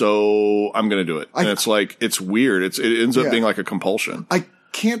now, so I'm going to do it. And it's like, it's weird. It ends up being like a compulsion. I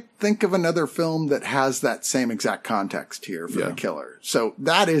can't think of another film that has that same exact context here for the killer. So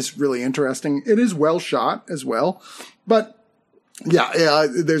that is really interesting. It is well shot as well. But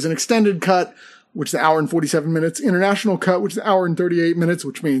there's an extended cut, which is an hour and 47 minutes, international cut, which is an hour and 38 minutes,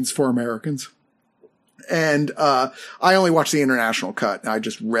 which means for Americans. And I only watched the international cut. I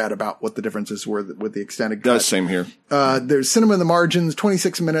just read about what the differences were with the extended cut. Same here. There's Cinema in the Margins,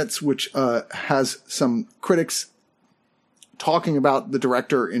 26 minutes, which has some critics talking about the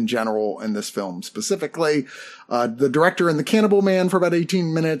director in general and this film specifically. The director and the Cannibal Man for about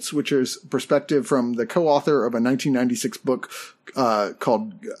 18 minutes, which is perspective from the co-author of a 1996 book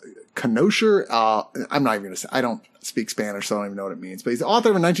called Kenosha. I'm not even going to say, I don't speak Spanish, so I don't even know what it means, but he's the author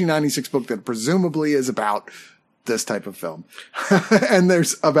of a 1996 book that presumably is about this type of film. And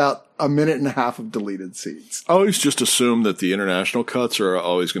there's about a minute and a half of deleted scenes. I always just assume that the international cuts are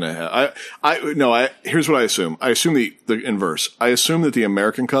always going to have, here's what I assume. I assume the inverse. I assume that the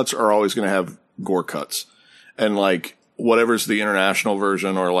American cuts are always going to have gore cuts. And like, whatever's the international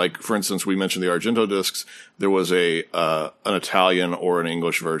version, or like, for instance, we mentioned the Argento discs, there was an Italian or an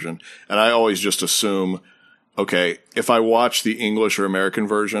English version. And I always just assume, okay, if I watch the English or American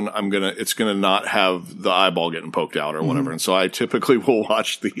version, it's gonna not have the eyeball getting poked out or whatever. And so I typically will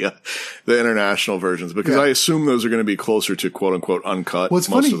watch the international versions because I assume those are going to be closer to quote unquote uncut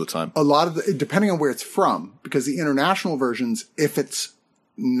most of the time. A lot of depending on where it's from, because the international versions, if it's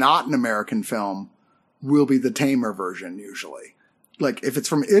not an American film, will be the tamer version usually. Like if it's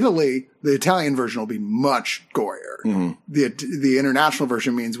from Italy, the Italian version will be much gorier. Mm-hmm. The international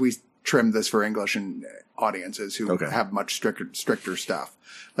version means we trimmed this for English and audiences who have much stricter stuff.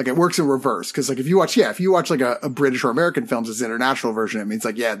 Like it works in reverse. Cause like if you watch like a British or American films as international version, it means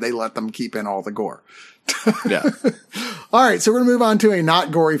like, they let them keep in all the gore. Yeah. All right. So we're going to move on to a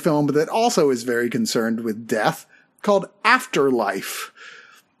not gory film, but that also is very concerned with death, called Afterlife.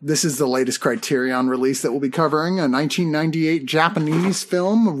 This is the latest Criterion release that we'll be covering, a 1998 Japanese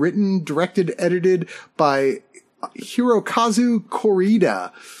film written, directed, edited by Hirokazu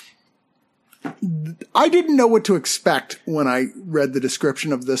Korida. I didn't know what to expect when I read the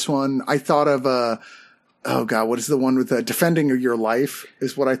description of this one. I thought of what is the one with Defending Your Life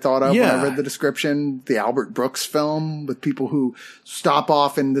is what I thought of when I read the description. The Albert Brooks film with people who stop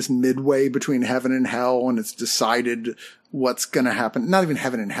off in this midway between heaven and hell, and it's decided what's going to happen. Not even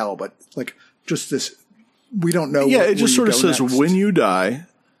heaven and hell, but like just this, we don't know. Yeah, it just sort of says next. When you die,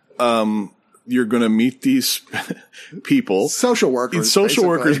 you're going to meet these people, social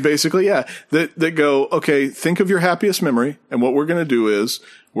workers, basically, yeah, that go, okay, think of your happiest memory, and what we're going to do is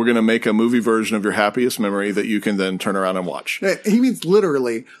we're going to make a movie version of your happiest memory that you can then turn around and watch. He means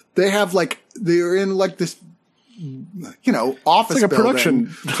literally. They have they're in like this, office like a building,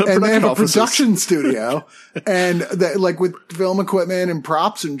 production and they have offices. a production studio, and like with film equipment and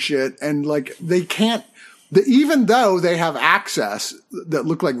props and shit, and like they can't. Even though they have access that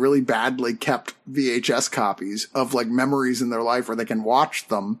look like really badly kept VHS copies of like memories in their life where they can watch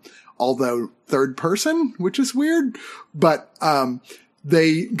them, although third person, which is weird, but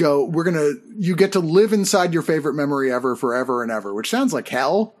they go, you get to live inside your favorite memory ever, forever and ever, which sounds like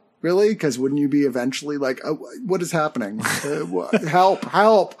hell. Really? Because wouldn't you be eventually like, oh, what is happening? Help.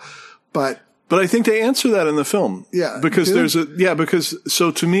 But I think they answer that in the film. Yeah. Because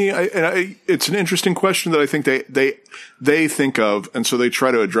so to me, it's an interesting question that I think they think of. And so they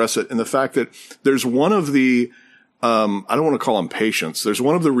try to address it in the fact that there's one of the, I don't want to call them patients. There's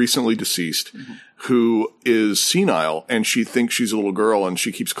one of the recently deceased who is senile, and she thinks she's a little girl, and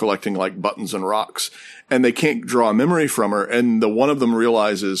she keeps collecting like buttons and rocks, and they can't draw a memory from her. And the one of them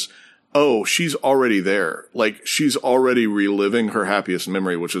realizes, oh, she's already there. Like she's already reliving her happiest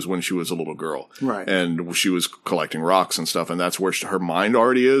memory, which is when she was a little girl. Right. And she was collecting rocks and stuff. And that's where her mind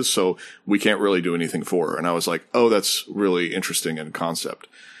already is. So we can't really do anything for her. And I was like, oh, that's really interesting in concept.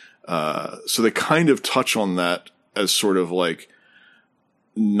 So they kind of touch on that as sort of like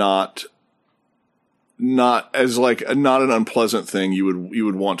not as like not an unpleasant thing you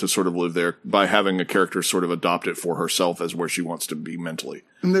would want to sort of live there by having a character sort of adopt it for herself as where she wants to be mentally.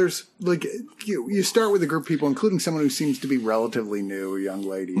 And there's like, you start with a group of people, including someone who seems to be relatively new, a young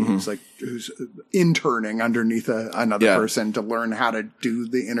lady who's interning underneath another person to learn how to do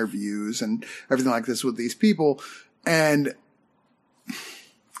the interviews and everything like this with these people. And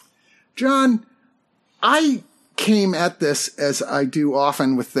John, I came at this, as I do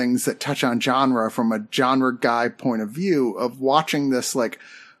often with things that touch on genre, from a genre guy point of view of watching this, like,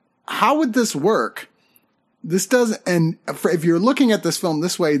 how would this work? This doesn't, and if you're looking at this film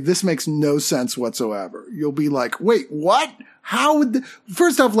this way, this makes no sense whatsoever. You'll be like, wait, what? How would,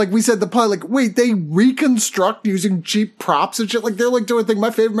 first off, like we said, the plot, like, wait, they reconstruct using cheap props and shit. Like, they're like doing a thing. My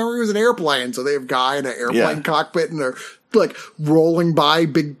favorite memory was an airplane. So they have a guy in an airplane cockpit, and they're like rolling by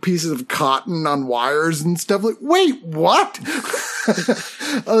big pieces of cotton on wires and stuff. Like, wait, what?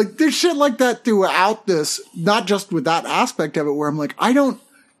 Like, there's shit like that throughout this, not just with that aspect of it, where I'm like, I don't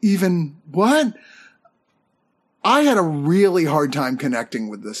even, what? I had a really hard time connecting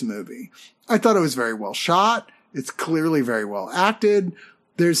with this movie. I thought it was very well shot. It's clearly very well acted.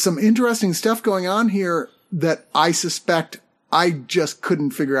 There's some interesting stuff going on here that I suspect I just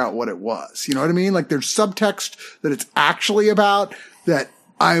couldn't figure out what it was. You know what I mean? Like, there's subtext that it's actually about that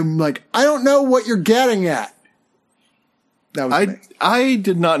I'm like, I don't know what you're getting at. That was me. I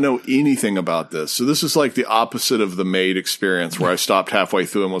did not know anything about this. So this is like the opposite of the Maid experience, where I stopped halfway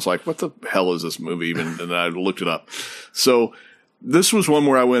through and was like, what the hell is this movie even? And I looked it up. So this was one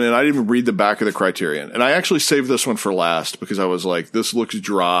where I went in, I didn't even read the back of the Criterion. And I actually saved this one for last because I was like, this looks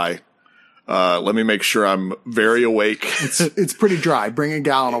dry. Let me make sure I'm very awake. It's pretty dry. Bring a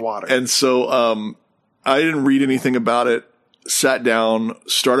gallon of water. And so, I didn't read anything about it, sat down,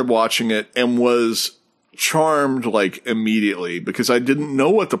 started watching it, and was charmed like immediately because I didn't know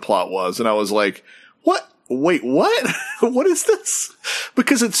what the plot was. And I was like, what? Wait, what? What is this?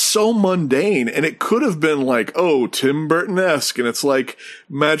 Because it's so mundane, and it could have been like, oh, Tim Burton-esque, and it's like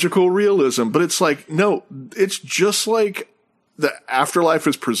magical realism, but it's like, no, it's just like the afterlife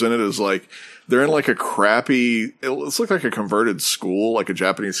is presented as like, they're in like a crappy, it's like a converted school, like a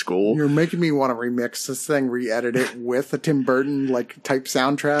Japanese school. You're making me want to remix this thing, re-edit it with a Tim Burton like type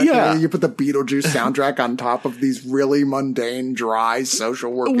soundtrack. Yeah. You put the Beetlejuice soundtrack on top of these really mundane, dry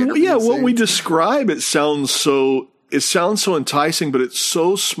social work interviews. Yeah, what we describe, it sounds so enticing, but it's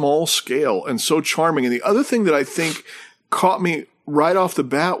so small scale and so charming. And the other thing that I think caught me right off the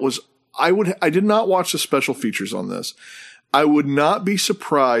bat was I did not watch the special features on this. I would not be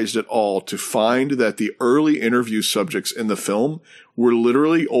surprised at all to find that the early interview subjects in the film were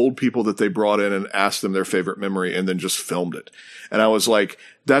literally old people that they brought in and asked them their favorite memory and then just filmed it. And I was like,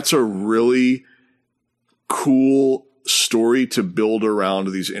 that's a really cool story to build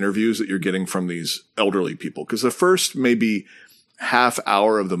around these interviews that you're getting from these elderly people. Because the first maybe half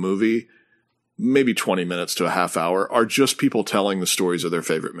hour of the movie, maybe 20 minutes to a half hour, are just people telling the stories of their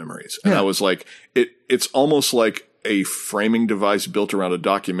favorite memories. And I was like, it's almost like a framing device built around a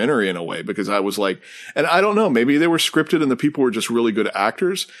documentary in a way, because I was like, and I don't know, maybe they were scripted and the people were just really good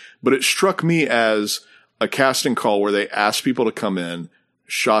actors, but it struck me as a casting call where they asked people to come in,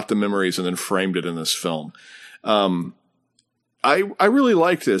 shot the memories and then framed it in this film. I really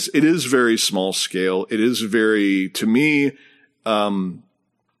like this. It is very small scale. It is very, to me,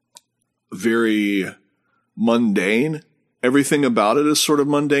 very mundane. Everything about it is sort of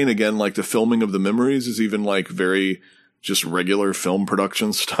mundane. Again, like the filming of the memories is even like very just regular film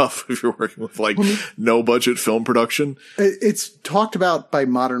production stuff. If you're working with like no budget film production, it's talked about by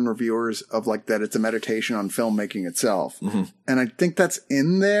modern reviewers of like that it's a meditation on filmmaking itself. Mm-hmm. And I think that's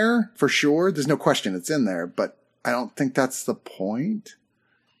in there for sure. There's no question it's in there, but I don't think that's the point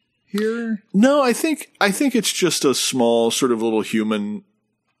here. No, I think it's just a small sort of little human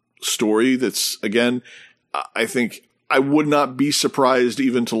story that's, again, I think I would not be surprised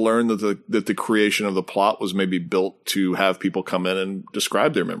even to learn that the creation of the plot was maybe built to have people come in and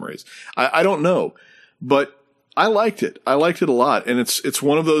describe their memories. I don't know, but I liked it. I liked it a lot. And it's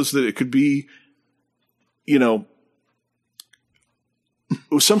one of those that it could be, you know,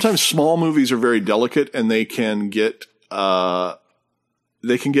 sometimes small movies are very delicate and they can get knocked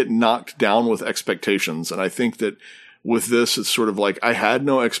down with expectations. And I think that with this, it's sort of like I had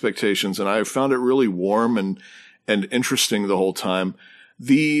no expectations and I found it really warm and interesting the whole time.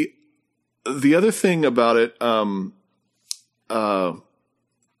 The other thing about it, I've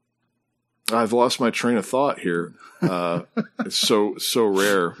lost my train of thought here. It's so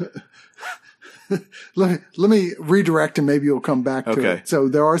rare. Let me redirect and maybe you'll come back to it. So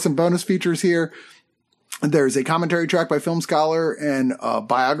there are some bonus features here. There's a commentary track by film scholar and a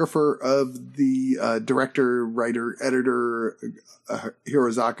biographer of the director, writer, editor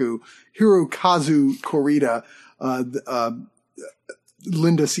Hirokazu Korida,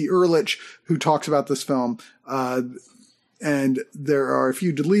 Linda C. Ehrlich, who talks about this film. And there are a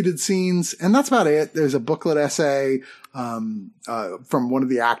few deleted scenes, and that's about it. There's a booklet essay from one of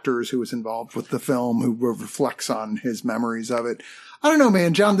the actors who was involved with the film who reflects on his memories of it. I don't know,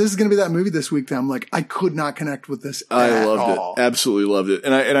 man. John, this is going to be that movie this week that I'm like, I could not connect with this at all. I loved it. Absolutely loved it.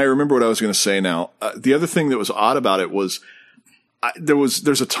 And I remember what I was going to say now. The other thing that was odd about it was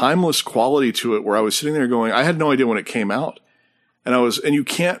there's a timeless quality to it where I was sitting there going, I had no idea when it came out. And you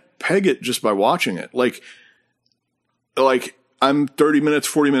can't peg it just by watching it. Like I'm 30 minutes,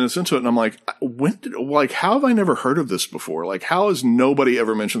 40 minutes into it and I'm like, how have I never heard of this before? Like, how has nobody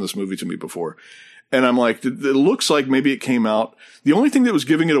ever mentioned this movie to me before? And I'm like, it looks like maybe it came out. The only thing that was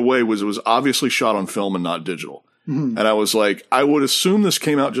giving it away was it was obviously shot on film and not digital. Mm-hmm. And I was like, I would assume this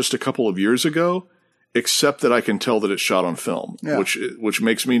came out just a couple of years ago, except that I can tell that it's shot on film, which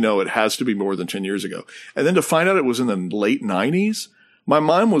makes me know it has to be more than 10 years ago. And then to find out it was in the late 90s, my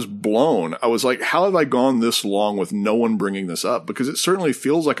mind was blown. I was like, how have I gone this long with no one bringing this up? Because it certainly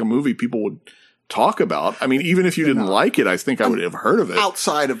feels like a movie people would talk about. I mean, even if you didn't like it, I think I would have heard of it.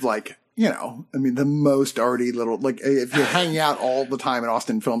 Outside of like, you know, I mean, the most already little, like if you're hanging out all the time at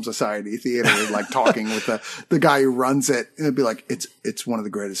Austin Film Society Theater, like talking with the guy who runs it, it'd be like, it's one of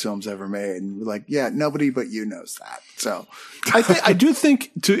the greatest films ever made. And we're like, yeah, nobody but you knows that. So I do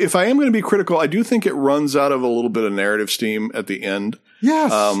think if I am going to be critical, I do think it runs out of a little bit of narrative steam at the end.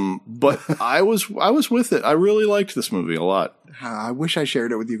 Yes. But I was with it. I really liked this movie a lot. I wish I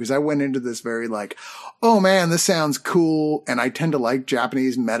shared it with you because I went into this very like, oh man, this sounds cool. And I tend to like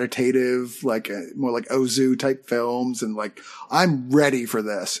Japanese meditative, like more like Ozu type films. And like, I'm ready for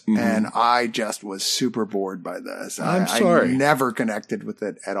this. Mm-hmm. And I just was super bored by this. I'm sorry. I never connected with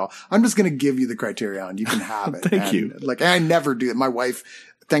it at all. I'm just going to give you the Criterion. You can have it. Thank you. Like, I never do it. My wife,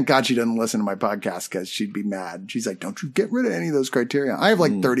 thank God she doesn't listen to my podcast because she'd be mad. She's like, don't you get rid of any of those Criterion. I have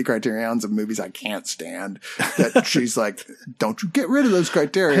like 30 Criterions of movies I can't stand that she's like, don't you get rid of those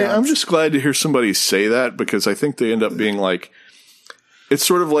Criterions. Hey, I'm just glad to hear somebody say that because I think they end up being like, it's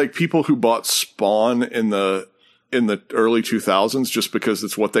sort of like people who bought Spawn in the early 2000s just because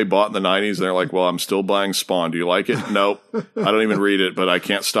it's what they bought in the 90s. And they're like, well, I'm still buying Spawn. Do you like it? Nope. I don't even read it, but I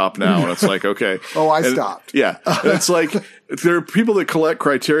can't stop now. And it's like, okay. I stopped. Yeah. And it's like, there are people that collect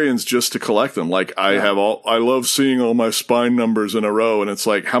Criterions just to collect them. Like I love seeing all my spine numbers in a row. And it's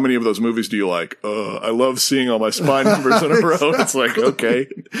like, how many of those movies do you like? I love seeing all my spine numbers in a row. It's like, okay.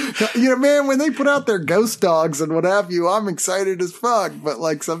 You know, man, when they put out their ghost dogs and what have you, I'm excited as fuck. But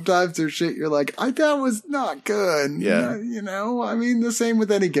like sometimes there's shit you're like, that was not good. Yeah. You know, I mean, the same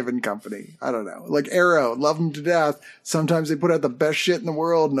with any given company. I don't know. Like Arrow, love them to death. Sometimes they put out the best shit in the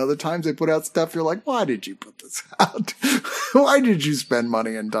world. And other times they put out stuff you're like, why did you put this out? Why did you spend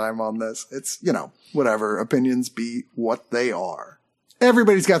money and time on this? It's, you know, whatever. Opinions be what they are.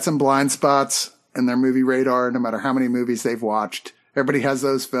 Everybody's got some blind spots in their movie radar, no matter how many movies they've watched. Everybody has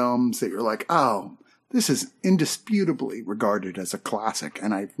those films that you're like, oh, this is indisputably regarded as a classic,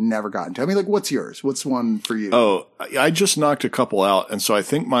 and I've never gotten to. I mean, like, what's yours? What's one for you? Oh, I just knocked a couple out, and so I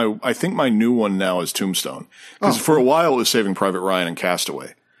think my new one now is Tombstone. Because for a while it was Saving Private Ryan and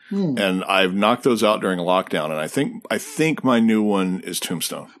Castaway. And I've knocked those out during lockdown, and I think my new one is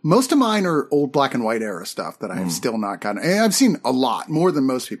Tombstone. Most of mine are old black and white era stuff that I have still not gotten. And I've seen a lot, more than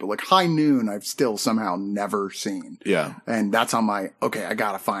most people. Like High Noon, I've still somehow never seen. Yeah. And that's on my, okay, I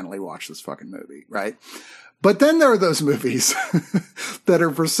gotta finally watch this fucking movie, right? But then there are those movies that are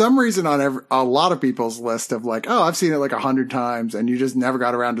for some reason on a lot of people's list of like, oh, I've seen it like 100 times and you just never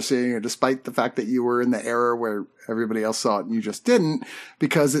got around to seeing it, despite the fact that you were in the era where everybody else saw it and you just didn't,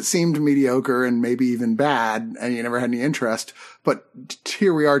 because it seemed mediocre and maybe even bad and you never had any interest. But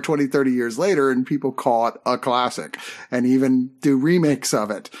here we are 20, 30 years later and people call it a classic and even do remakes of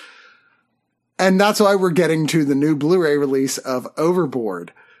it. And that's why we're getting to the new Blu-ray release of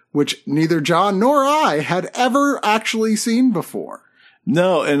Overboard, which neither John nor I had ever actually seen before.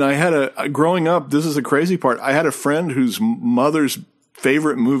 No, and I had growing up, this is the crazy part. I had a friend whose mother's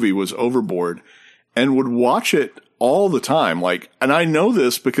favorite movie was Overboard and would watch it all the time. Like, and I know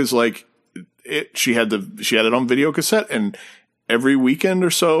this because like she had it on video cassette, and every weekend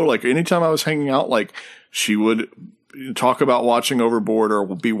or so, like anytime I was hanging out, like she would talk about watching Overboard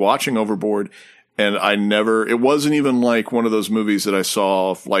or be watching Overboard. And it wasn't even like one of those movies that I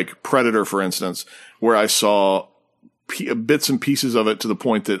saw, like Predator, for instance, where I saw bits and pieces of it to the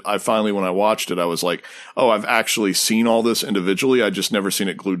point that I finally, when I watched it, I was like, oh, I've actually seen all this individually. I just never seen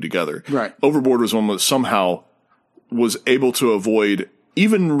it glued together. Right. Overboard was one that somehow was able to avoid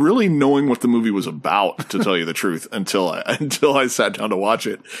even really knowing what the movie was about, to tell you the truth, until I sat down to watch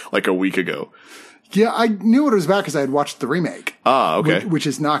it like a week ago. Yeah, I knew what it was about because I had watched the remake. Ah, okay. Which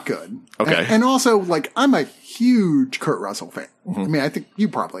is not good. Okay. And also, like, I'm a huge Kurt Russell fan. I mean, I think you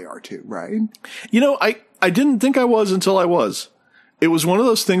probably are too, right? You know, I didn't think I was until I was. It was one of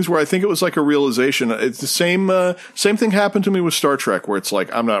those things where I think it was like a realization. It's the same thing happened to me with Star Trek, where it's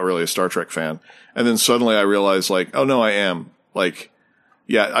like, I'm not really a Star Trek fan. And then suddenly I realized, like, oh no, I am. Like,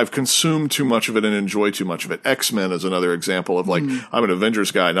 yeah, I've consumed too much of it and enjoy too much of it. X-Men is another example of like, I'm an Avengers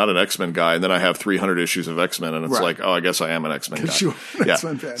guy, not an X-Men guy. And then I have 300 issues of X-Men and it's like, oh, I guess I am an X-Men guy. Yeah.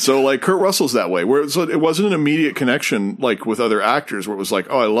 X-Men fan. So like Kurt Russell's that way, where it wasn't an immediate connection like with other actors where it was like,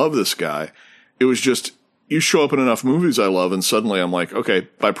 oh, I love this guy. It was just, you show up in enough movies I love and suddenly I'm like, okay,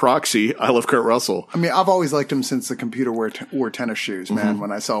 by proxy, I love Kurt Russell. I mean, I've always liked him since the computer wore tennis shoes, man,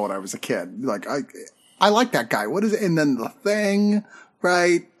 when I saw when I was a kid. Like, I like that guy. What is it? And then The Thing.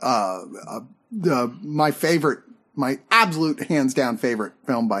 Right. My absolute hands down favorite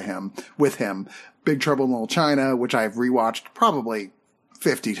film with him, Big Trouble in Little China, which I've rewatched probably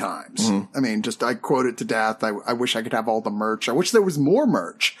 50 times. I mean, I quote it to death. I wish I could have all the merch. I wish there was more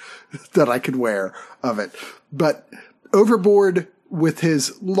merch that I could wear of it. But Overboard, with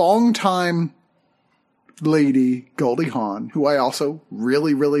his longtime lady, Goldie Hawn, who I also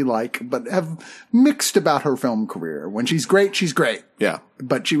really, really like, but have mixed about her film career. When she's great, she's great. Yeah.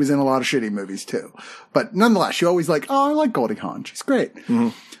 But she was in a lot of shitty movies too. But nonetheless, you always like, oh, I like Goldie Hawn. She's great.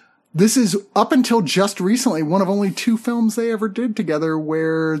 This is, up until just recently, one of only 2 films they ever did together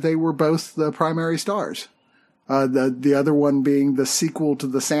where they were both the primary stars. The other one being the sequel to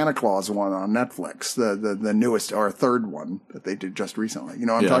the Santa Claus one on Netflix, the newest or third one that they did just recently. You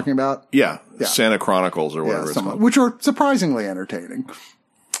know what I'm talking about? Yeah. Santa Chronicles or whatever it's called. Which are surprisingly entertaining.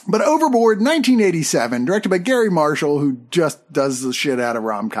 But Overboard, 1987, directed by Gary Marshall, who just does the shit out of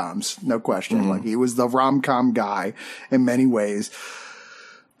rom-coms. No question. Like, he was the rom-com guy in many ways.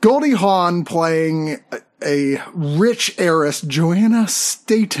 Goldie Hawn playing a rich heiress, Joanna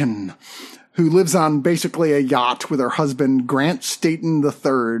Staten, who lives on basically a yacht with her husband, Grant Staten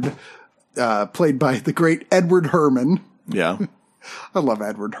III, played by the great Edward Herrmann. Yeah. I love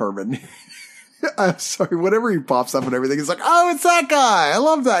Edward Herrmann. I'm sorry, whenever he pops up and everything, it's like, oh, it's that guy. I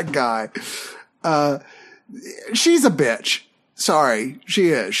love that guy. She's a bitch. Sorry, she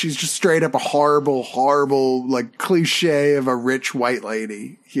is. She's just straight up a horrible, horrible, like, cliche of a rich white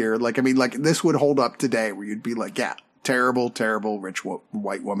lady here. Like, I mean, like, this would hold up today where you'd be like, yeah, terrible, terrible rich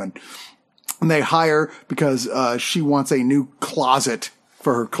white woman. And they hire, because she wants a new closet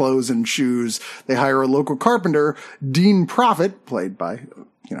for her clothes and shoes. They hire a local carpenter, Dean Prophet, played by,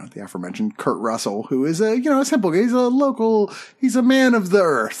 the aforementioned Kurt Russell, who is a simple guy. He's a man of the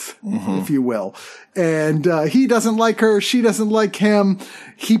earth, if you will. And he doesn't like her. She doesn't like him.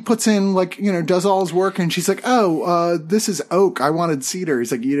 He puts in, does all his work. And she's like, oh, this is oak. I wanted cedar.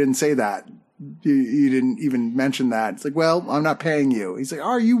 He's like, you didn't say that. You didn't even mention that. It's like, well, I'm not paying you. He's like,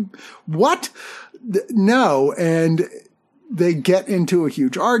 are you what? No. And they get into a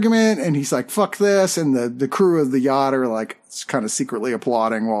huge argument and he's like, fuck this. And the crew of the yacht are like kind of secretly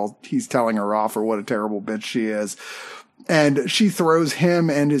applauding while he's telling her off for what a terrible bitch she is. And she throws him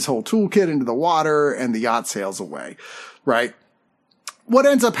and his whole toolkit into the water and the yacht sails away. Right. What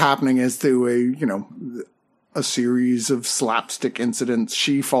ends up happening is through a series of slapstick incidents,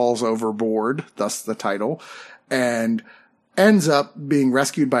 she falls overboard, thus the title, and ends up being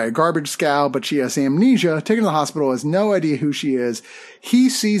rescued by a garbage scow, but she has amnesia, taken to the hospital, has no idea who she is. He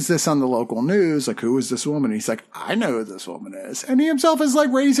sees this on the local news, like, who is this woman? He's like, I know who this woman is. And he himself is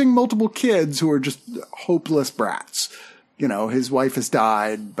like raising multiple kids who are just hopeless brats. His wife has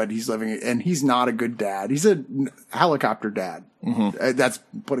died, but he's living, and he's not a good dad. He's a helicopter dad. Mm-hmm. That's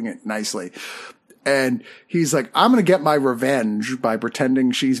putting it nicely. And he's like, I'm going to get my revenge by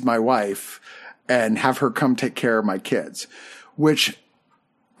pretending she's my wife and have her come take care of my kids, which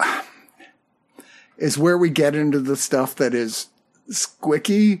is where we get into the stuff that is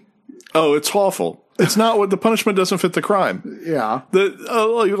squicky. Oh, it's awful. It's not what the punishment doesn't fit the crime. Yeah.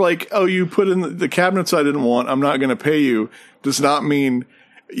 You put in the cabinets I didn't want, I'm not going to pay you, does not mean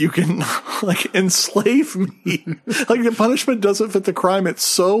you can enslave me. The punishment doesn't fit the crime. It's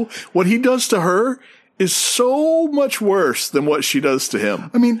so, what he does to her is so much worse than what she does to him.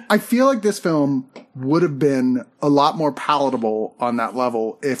 I mean, I feel like this film would have been a lot more palatable on that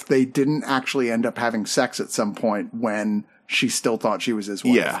level if they didn't actually end up having sex at some point when she still thought she was his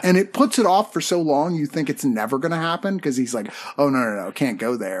wife. Yeah. And it puts it off for so long, you think it's never going to happen because he's like, oh, no, can't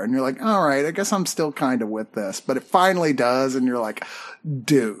go there. And you're like, all right, I guess I'm still kind of with this. But it finally does. And you're like,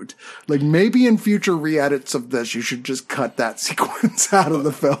 dude, maybe in future re-edits of this, you should just cut that sequence out of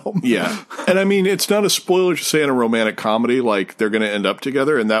the film. Yeah. And I mean, it's not a spoiler to say in a romantic comedy, they're going to end up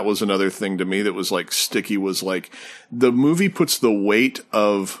together. And that was another thing to me that was sticky, was the movie puts the weight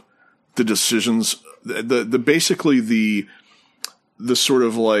of the decisions, basically the sort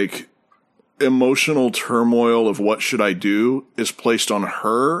of emotional turmoil of what should I do is placed on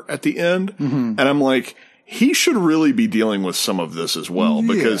her at the end. Mm-hmm. And I'm like, he should really be dealing with some of this as well,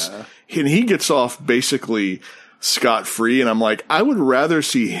 because he gets off basically scot-free. And I'm like, I would rather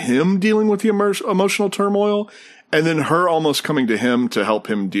see him dealing with the emotional turmoil and then her almost coming to him to help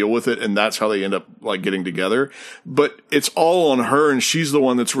him deal with it. And that's how they end up getting together. But it's all on her, and she's the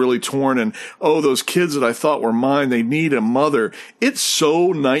one that's really torn. And, oh, those kids that I thought were mine, they need a mother. It's so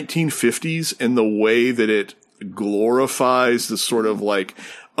 1950s in the way that it glorifies the sort of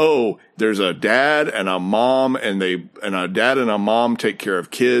oh, there's a dad and a mom, and a dad and a mom take care of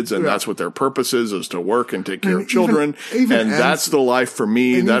kids, and that's what their purpose is to work and take care of children. And that's the life for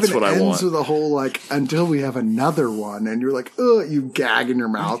me. That's what I want. Ends with a whole until we have another one, and you're like, oh, you gag in your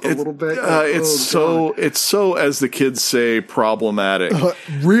mouth a little bit. It's so, as the kids say, problematic.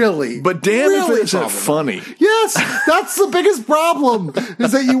 Really, but damn, if it isn't funny. Yes, that's the biggest problem.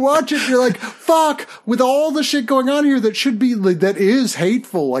 Is that you watch it, and you're like, fuck, with all the shit going on here that should be that is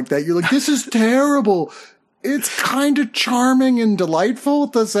hateful like that. You're like, this is terrible. It's kind of charming and delightful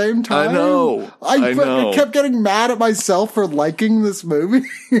at the same time. I know. I kept getting mad at myself for liking this movie.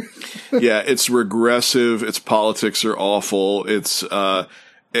 Yeah, it's regressive. Its politics are awful. It's,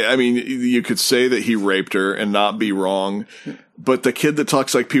 you could say that he raped her and not be wrong. But the kid that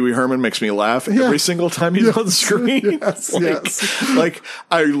talks like Pee Wee Herman makes me laugh every single time he's on the screen. Yes.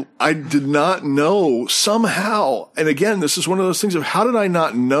 I did not know somehow. And again, this is one of those things of, how did I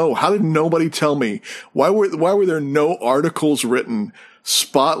not know? How did nobody tell me? Why were there no articles written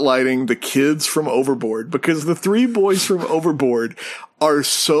spotlighting the kids from Overboard? Because the three boys from Overboard are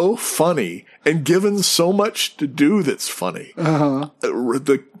so funny and given so much to do that's funny. Uh-huh.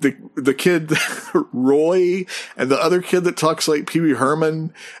 The kid, Roy, and the other kid that talks like Pee Wee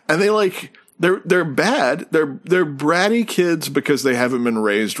Herman, and they're bad. They're bratty kids because they haven't been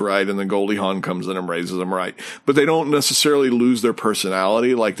raised right, and then Goldie Hawn comes in and raises them right. But they don't necessarily lose their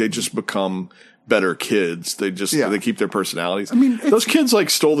personality. They just become better kids. They keep their personalities. I mean, those kids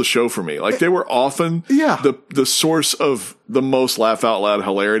stole the show for me. They were often the source of the most laugh out loud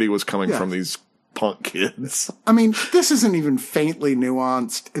hilarity was coming from these punk kids. I mean, this isn't even faintly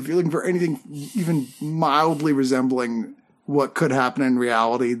nuanced. If you're looking for anything even mildly resembling what could happen in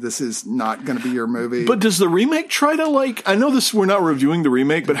reality, this is not going to be your movie. But does the remake try to I know we're not reviewing the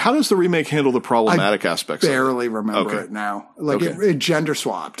remake, but how does the remake handle the problematic aspects? I barely remember it now. It gender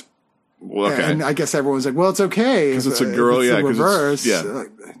swapped. Well, okay. And I guess everyone's like, well, it's okay. Because it's a girl, it's the reverse.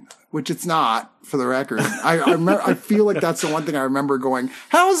 Which it's not, for the record. I feel like that's the one thing I remember going,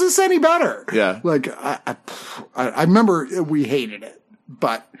 how is this any better? Yeah. I remember we hated it,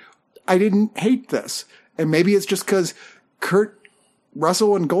 but I didn't hate this. And maybe it's just because Kurt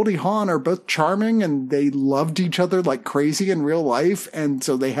Russell and Goldie Hawn are both charming and they loved each other like crazy in real life. And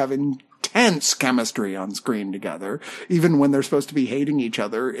so they have intense chemistry on screen together. Even when they're supposed to be hating each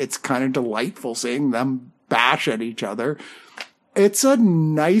other, it's kind of delightful seeing them bash at each other. It's a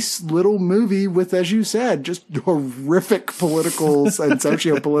nice little movie with, as you said, just horrific political and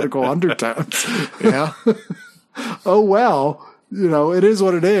socio-political undertones. Yeah. Oh, well, it is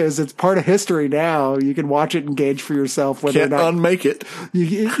what it is. It's part of history now. You can watch it and gauge for yourself whether Can't or not unmake it.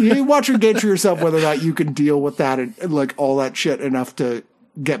 you watch and gauge for yourself whether or not you can deal with that and like all that shit enough to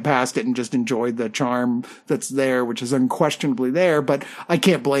get past it and just enjoy the charm that's there, which is unquestionably there, but I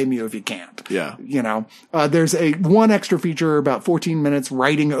can't blame you if you can't. Yeah. There's one extra feature, about 14 minutes,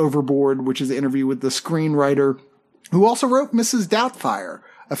 Writing Overboard, which is an interview with the screenwriter who also wrote Mrs. Doubtfire,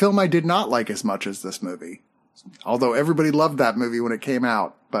 a film I did not like as much as this movie. Although everybody loved that movie when it came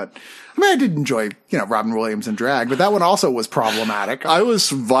out. But, I did enjoy, Robin Williams and Drag, but that one also was problematic. I was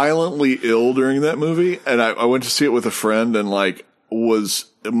violently ill during that movie, and I went to see it with a friend, and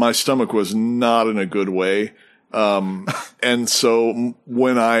my stomach was not in a good way. And so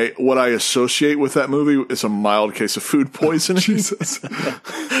what I associate with that movie is a mild case of food poisoning. Jesus.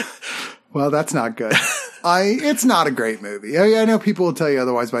 Well, that's not good. It's not a great movie. I know people will tell you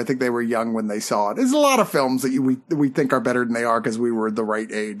otherwise, but I think they were young when they saw it. There's a lot of films that we think are better than they are because we were the right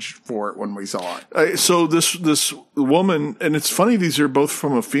age for it when we saw it. So this woman, and it's funny, these are both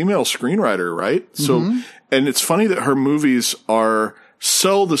from a female screenwriter, right? So, and it's funny that her movies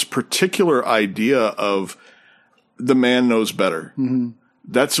sell this particular idea of the man knows better. Mm-hmm.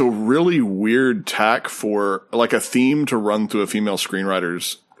 That's a really weird tack for like a theme to run through a female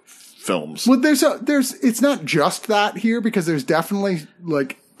screenwriter's films. Well, it's not just that here, because there's definitely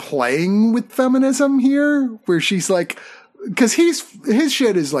like playing with feminism here where she's like, because his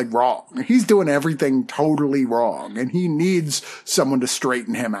shit is like wrong. He's doing everything totally wrong and he needs someone to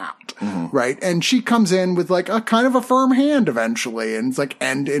straighten him out. Mm-hmm. Right. And she comes in with like a kind of a firm hand eventually. And it's like,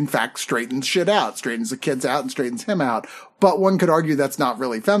 and in fact, straightens shit out, straightens the kids out and straightens him out. But one could argue that's not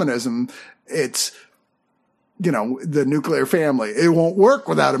really feminism. It's, the nuclear family. It won't work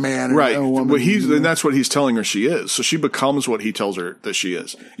without a man right. and a woman. Well, and that's what he's telling her she is. So she becomes what he tells her that she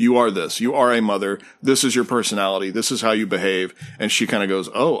is. You are this. You are a mother. This is your personality. This is how you behave. And she kind of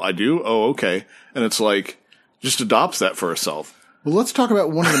goes, oh, I do? Oh, okay. And it's like, just adopts that for herself. Well, let's talk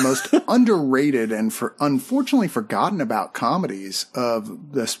about one of the most underrated and unfortunately forgotten about comedies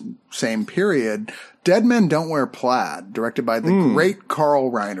of this same period, Dead Men Don't Wear Plaid, directed by the great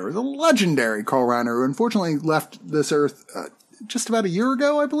Carl Reiner, the legendary Carl Reiner, who unfortunately left this earth just about a year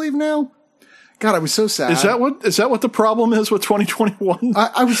ago, I believe now. God, I was so sad. Is that what the problem is with 2021?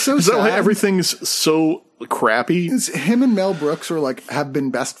 I was so sad. Is that why everything's so crappy? Him and Mel Brooks have been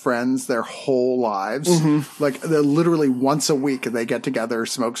best friends their whole lives. Mm-hmm. Like they're literally once a week they get together,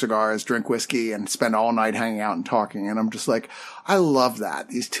 smoke cigars, drink whiskey, and spend all night hanging out and talking. And I'm just like, I love that.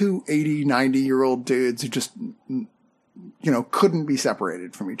 These two 80, 90-year-old dudes who just, couldn't be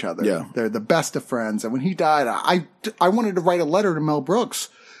separated from each other. Yeah. They're the best of friends. And when he died, I wanted to write a letter to Mel Brooks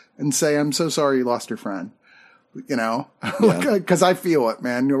and say, I'm so sorry you lost your friend. Because I feel it,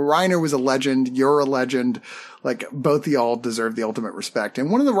 man. Reiner was a legend. You're a legend. Like, both of y'all deserve the ultimate respect.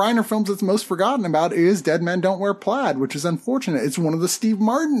 And one of the Reiner films that's most forgotten about is Dead Men Don't Wear Plaid, which is unfortunate. It's one of the Steve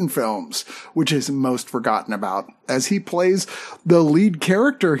Martin films, which is most forgotten about, as he plays the lead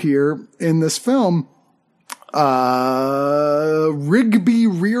character here in this film, Rigby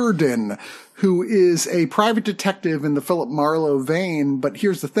Reardon, who is a private detective in the Philip Marlowe vein. But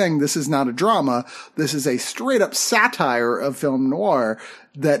here's the thing. This is not a drama. This is a straight up satire of film noir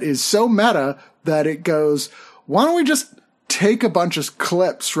that is so meta that it goes, why don't we just take a bunch of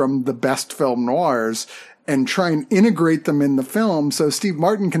clips from the best film noirs and try and integrate them in the film so Steve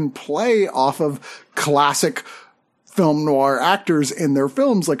Martin can play off of classic film noir actors in their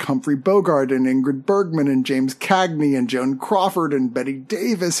films like Humphrey Bogart and Ingrid Bergman and James Cagney and Joan Crawford and Bette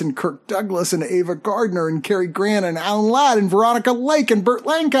Davis and Kirk Douglas and Ava Gardner and Cary Grant and Alan Ladd and Veronica Lake and Burt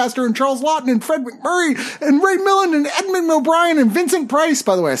Lancaster and Charles Laughton and Fred McMurray and Ray Milland and Edmund O'Brien and Vincent Price.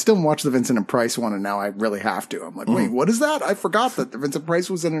 By the way, I still watch the Vincent and Price one, and now I really have to. I'm like, wait, what is that? I forgot that Vincent Price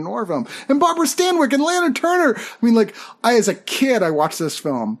was in a noir film. And Barbara Stanwyck and Lana Turner. I mean, like, as a kid, I watched this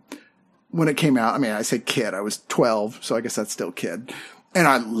film when it came out. I mean, I say kid, I was 12, so I guess that's still kid. And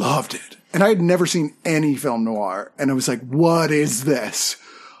I loved it. And I had never seen any film noir. And I was like, what is this?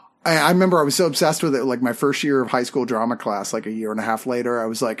 I remember I was so obsessed with it. Like my first year of high school drama class, like a year and a half later, I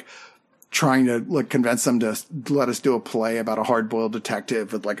was like, trying to like convince them to let us do a play about a hard-boiled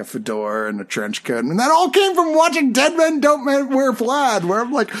detective with like a fedora and a trench coat. And that all came from watching Dead Men Don't Wear Plaid, where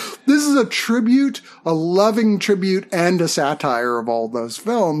I'm like, this is a tribute, a loving tribute and a satire of all those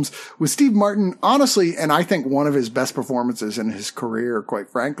films with Steve Martin, honestly, and I think one of his best performances in his career, quite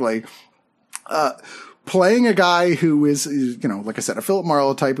frankly, playing a guy who is, you know, like I said, a Philip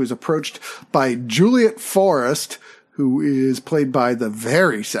Marlowe type who's approached by Juliet Forrest, who is played by the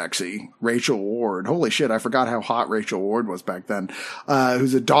very sexy Rachel Ward. Holy shit, I forgot how hot Rachel Ward was back then.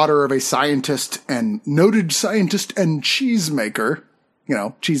 Who's a daughter of a noted scientist and cheesemaker. You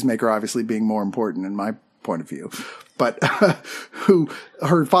know, cheesemaker obviously being more important in my point of view. But who,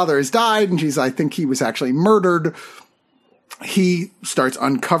 her father has died, and I think he was actually murdered. He starts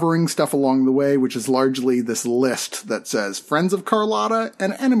uncovering stuff along the way, which is largely this list that says friends of Carlotta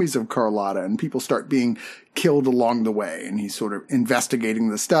and enemies of Carlotta, and people start being killed along the way. And he's sort of investigating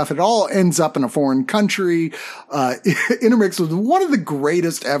the stuff. It all ends up in a foreign country, intermixed with one of the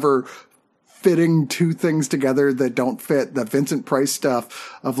greatest ever fitting two things together that don't fit, the Vincent Price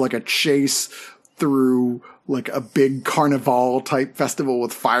stuff of like a chase through like a big carnival type festival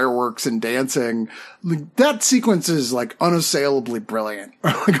with fireworks and dancing. Like, that sequence is like unassailably brilliant.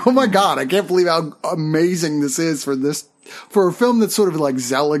 Like, oh my God, I can't believe how amazing this is for a film that's sort of like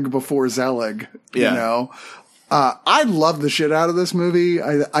Zelig before Zelig, you know? I love the shit out of this movie.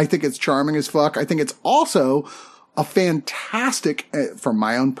 I think it's charming as fuck. I think it's also a fantastic, from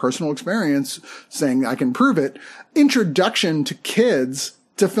my own personal experience, saying I can prove it, introduction to kids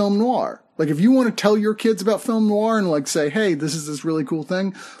to film noir. Like, if you want to tell your kids about film noir and like say, hey, this is this really cool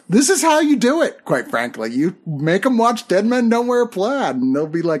thing, this is how you do it, quite frankly. You make them watch Dead Men Don't Wear Plaid, and they'll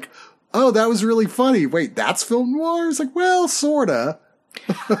be like, oh, that was really funny. Wait, that's film noir? It's like, well, sorta.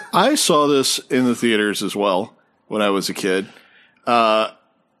 I saw this in the theaters as well when I was a kid. And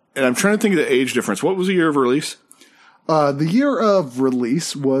I'm trying to think of the age difference. What was the year of release? The year of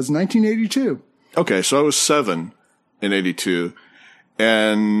release was 1982. Okay, so I was 7 in 82.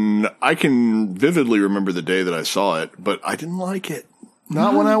 And I can vividly remember the day that I saw it, but I didn't like it.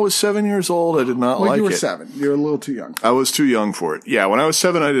 Not when I was 7 years old. I did not like it. You were 7. You were a little too young. I was too young for it. Yeah, when I was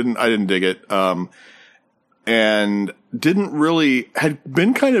 7, I didn't dig it. And had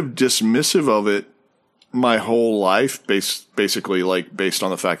been kind of dismissive of it my whole life, basically like based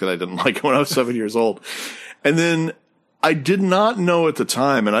on the fact that I didn't like it when I was 7 years old. And then I did not know at the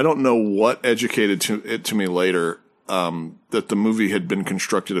time, and I don't know what educated it to me later, that the movie had been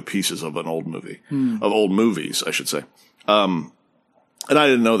constructed of pieces of an old movie, of old movies, I should say. And I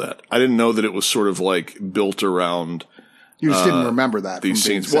didn't know that. I didn't know that it was sort of like built around. You just didn't remember that. These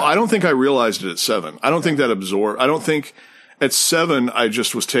scenes. Well, I don't think I realized it at 7. I don't think that I don't think at 7 I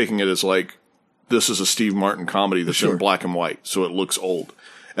just was taking it as like, this is a Steve Martin comedy that's in black and white, so it looks old.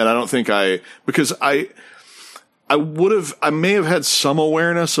 And I don't think because I may have had some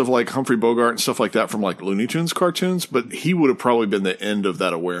awareness of like Humphrey Bogart and stuff like that from like Looney Tunes cartoons, but he would have probably been the end of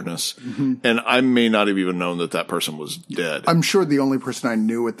that awareness. Mm-hmm. And I may not have even known that person was dead. I'm sure the only person I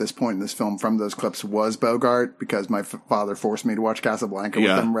knew at this point in this film from those clips was Bogart, because my father forced me to watch Casablanca with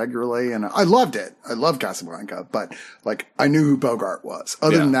him regularly. And I loved it. I love Casablanca, but like I knew who Bogart was.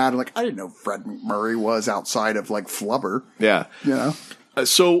 Other than that, like I didn't know Fred McMurray was outside of like Flubber. Yeah. You know?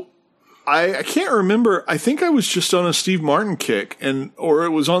 So I can't remember. I think I was just on a Steve Martin kick, or it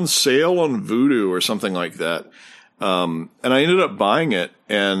was on sale on Vudu or something like that. And I ended up buying it,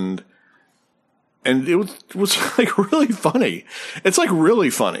 and it was like really funny. It's like really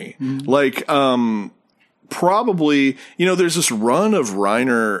funny. Mm-hmm. Like, probably, you know, there's this run of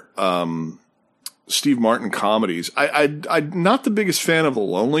Reiner, Steve Martin comedies. I'm not the biggest fan of The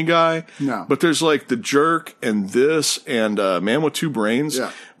Lonely Guy. No. But there's like The Jerk and this and Man with Two Brains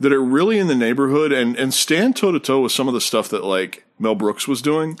that are really in the neighborhood and stand toe to toe with some of the stuff that like Mel Brooks was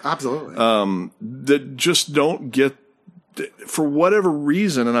doing. Absolutely. That just don't get, for whatever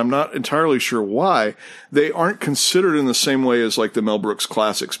reason, and I'm not entirely sure why, they aren't considered in the same way as like the Mel Brooks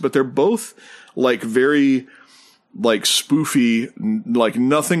classics, but they're both like very like spoofy, like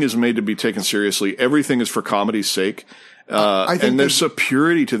nothing is made to be taken seriously. Everything is for comedy's sake. I think there's a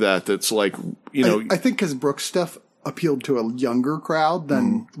purity to that that's like, you know. I think because Brooks stuff appealed to a younger crowd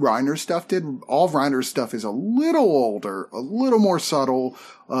than Reiner's stuff did. All of Reiner's stuff is a little older, a little more subtle,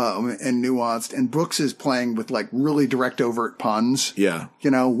 and nuanced. And Brooks is playing with like really direct, overt puns. Yeah.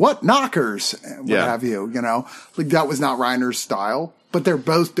 You know, what knockers, what have you, you know, like that was not Reiner's style. But they're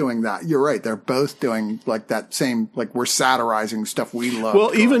both doing that. You're right. They're both doing like that same, like we're satirizing stuff we love.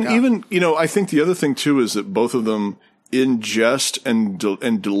 Well, even, you know, I think the other thing too is that both of them ingest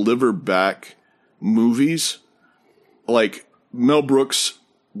and deliver back movies. Like Mel Brooks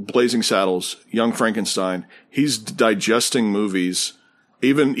Blazing Saddles, Young Frankenstein. He's digesting movies.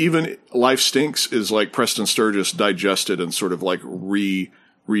 Even Life Stinks is like Preston Sturges digested and sort of like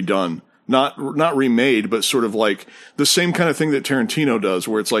redone. Not remade, but sort of like the same kind of thing that Tarantino does,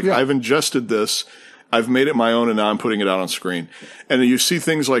 where it's like, I've ingested this, I've made it my own, and now I'm putting it out on screen. And you see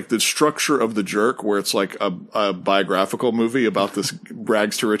things like the structure of The Jerk, where it's like a biographical movie about this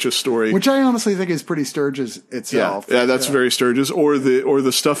rags to riches story. Which I honestly think is pretty Sturges itself. Yeah, that's very Sturges. Or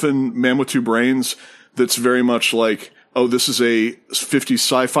the stuff in Man with Two Brains that's very much like, oh, this is a 50s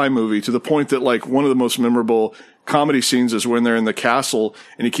sci-fi movie, to the point that like one of the most memorable comedy scenes is when they're in the castle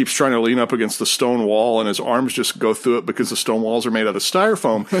and he keeps trying to lean up against the stone wall and his arms just go through it because the stone walls are made out of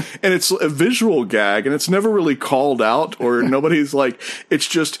styrofoam. And it's a visual gag and it's never really called out, or nobody's like, it's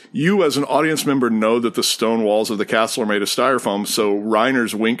just you as an audience member know that the stone walls of the castle are made of styrofoam. So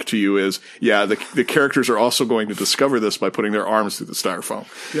Reiner's wink to you is, yeah, the characters are also going to discover this by putting their arms through the styrofoam.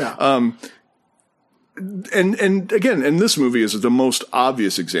 Yeah. And again, and this movie is the most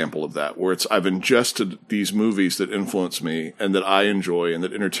obvious example of that, where I've ingested these movies that influence me and that I enjoy and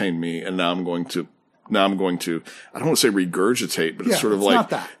that entertain me, and now I'm going to, I don't want to say regurgitate, but it's sort of like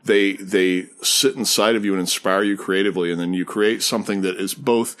they sit inside of you and inspire you creatively, and then you create something that is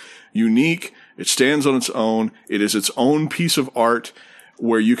both unique, it stands on its own, it is its own piece of art,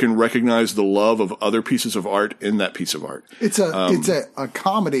 where you can recognize the love of other pieces of art in that piece of art. It's a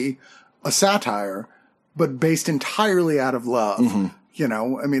comedy, a satire, but based entirely out of love. Mm-hmm. You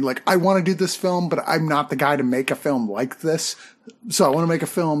know, I mean, like, I want to do this film, but I'm not the guy to make a film like this. So I want to make a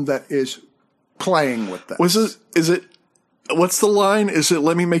film that is playing with this. What's the line? Is it,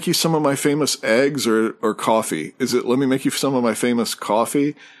 let me make you some of my famous eggs or coffee? Is it, let me make you some of my famous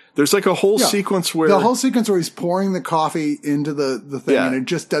coffee? There's like a whole sequence where... The whole sequence where he's pouring the coffee into the thing and it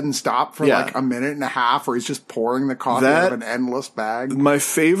just doesn't stop for like a minute and a half, where he's just pouring the coffee out of an endless bag. My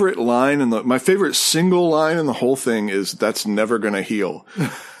favorite line my favorite single line in the whole thing is, that's never gonna heal.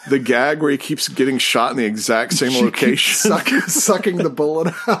 The gag where he keeps getting shot in the exact same location. Sucking the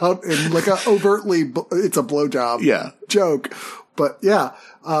bullet out in like it's a blowjob joke. But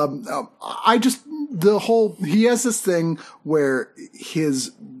he has this thing where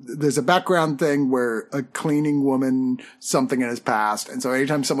there's a background thing where a cleaning woman, something in his past. And so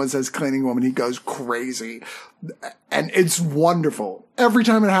anytime someone says cleaning woman, he goes crazy. And it's wonderful. Every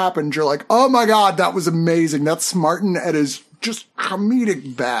time it happens, you're like, oh my God, that was amazing. That's Martin at his just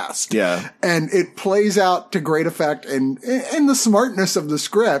comedic best. Yeah. And it plays out to great effect and the smartness of the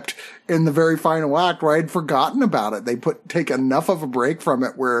script in the very final act, where I'd forgotten about it. They take enough of a break from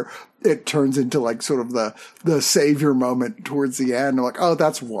it where it turns into like sort of the savior moment towards the end. I'm like, oh,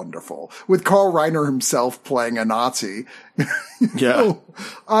 that's wonderful. With Carl Reiner himself playing a Nazi. Yeah.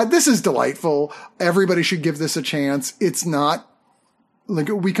 This is delightful. Everybody should give this a chance. It's not, like,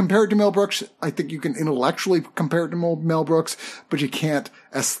 we compare it to Mel Brooks. I think you can intellectually compare it to Mel Brooks, but you can't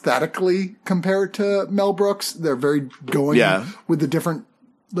aesthetically compare it to Mel Brooks. They're very going with the different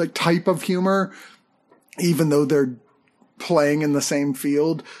like type of humor, even though they're playing in the same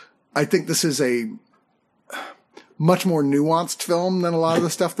field. I think this is a much more nuanced film than a lot of the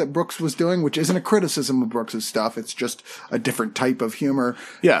stuff that Brooks was doing, which isn't a criticism of Brooks's stuff. It's just a different type of humor.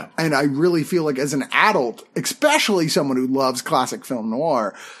 Yeah. And I really feel like as an adult, especially someone who loves classic film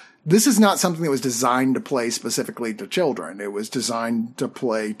noir, this is not something that was designed to play specifically to children. It was designed to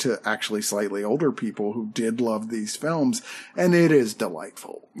play to actually slightly older people who did love these films. And it is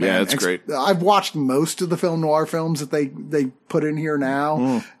delightful. Yeah, it's great. I've watched most of the film noir films that they put in here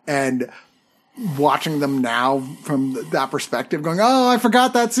now. And watching them now from that perspective, going, oh, I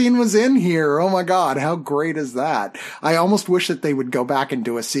forgot that scene was in here. Oh my God, how great is that? I almost wish that they would go back and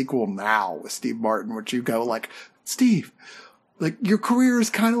do a sequel now with Steve Martin, which you go like, Steve, like, your career is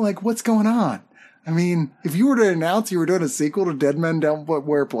kind of like, what's going on? I mean, if you were to announce you were doing a sequel to Dead Men Don't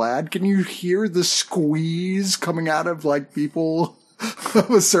Wear Plaid, can you hear the squeeze coming out of like people of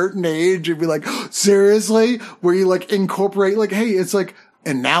a certain age and be like, seriously? Where you like incorporate like, hey, it's like,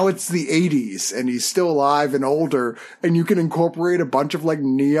 and now it's the 80s and he's still alive and older and you can incorporate a bunch of like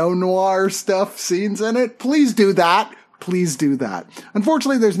neo-noir stuff, scenes in it. Please do that. Please do that.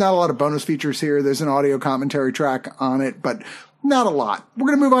 Unfortunately, there's not a lot of bonus features here. There's an audio commentary track on it, but not a lot. We're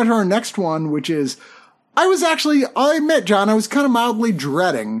going to move on to our next one, which is, I admit, John, I was kind of mildly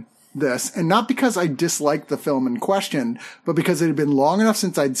dreading this, and not because I disliked the film in question, but because it had been long enough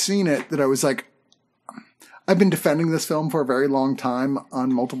since I'd seen it that I was like, I've been defending this film for a very long time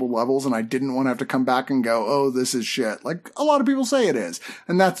on multiple levels, and I didn't want to have to come back and go, oh, this is shit. Like a lot of people say it is.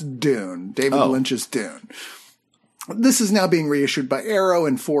 And that's Dune, David Lynch's Dune. This is now being reissued by Arrow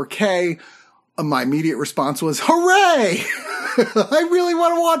in 4K. My immediate response was, hooray! I really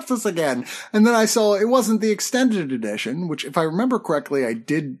want to watch this again. And then I saw it wasn't the extended edition, which if I remember correctly, I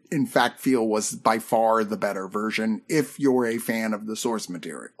did in fact feel was by far the better version if you're a fan of the source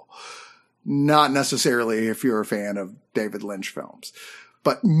material. Not necessarily if you're a fan of David Lynch films.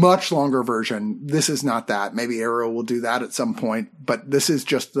 But much longer version. This is not that. Maybe Arrow will do that at some point, but this is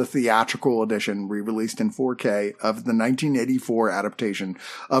just the theatrical edition re-released in 4K of the 1984 adaptation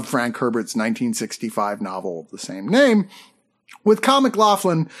of Frank Herbert's 1965 novel of the same name, with Kyle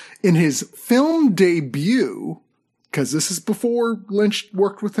MacLachlan in his film debut, because this is before Lynch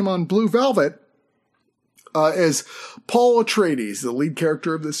worked with him on Blue Velvet, as Paul Atreides, the lead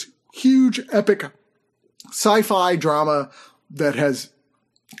character of this huge, epic sci-fi drama that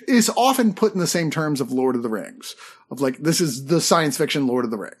is often put in the same terms of Lord of the Rings. Of like, this is the science fiction Lord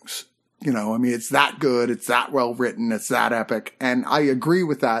of the Rings. You know, I mean, it's that good. It's that well written. It's that epic. And I agree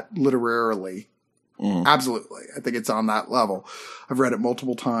with that literarily. Absolutely. I think it's on that level. I've read it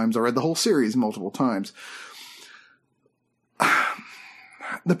multiple times. I read the whole series multiple times.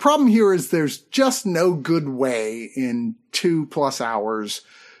 The problem here is there's just no good way in 2+ hours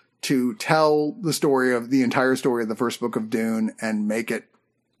to tell the entire story of the first book of Dune and make it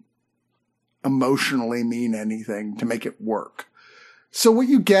emotionally mean anything, to make it work. So what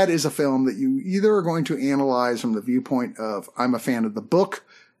you get is a film that you either are going to analyze from the viewpoint of, I'm a fan of the book,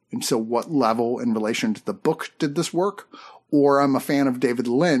 and so what level in relation to the book did this work? Or I'm a fan of David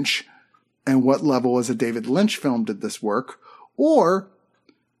Lynch, and what level as a David Lynch film did this work? Or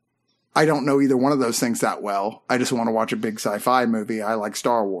I don't know either one of those things that well. I just want to watch a big sci-fi movie. I like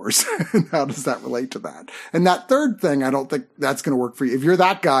Star Wars. And how does that relate to that? And that third thing, I don't think that's going to work for you. If you're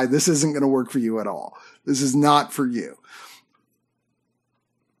that guy, this isn't going to work for you at all. This is not for you.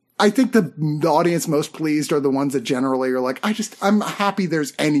 I think the audience most pleased are the ones that generally are like, I'm happy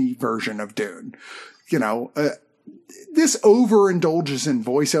there's any version of Dune. You know, this overindulges in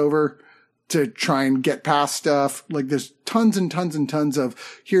voiceover to try and get past stuff. Like there's tons and tons and tons of,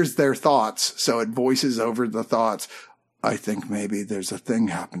 here's their thoughts. So it voices over the thoughts. I think maybe there's a thing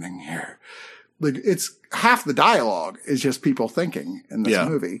happening here. Like it's half the dialogue is just people thinking in this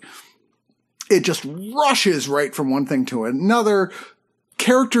movie. It just rushes right from one thing to another.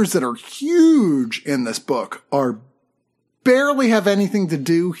 Characters that are huge in this book barely have anything to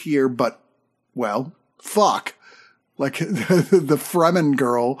do here, but well, fuck. Like the Fremen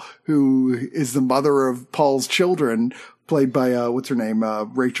girl who is the mother of Paul's children, played by, what's her name?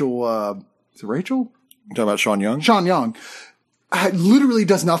 Rachel, is it Rachel? You talking about Sean Young? Sean Young. Literally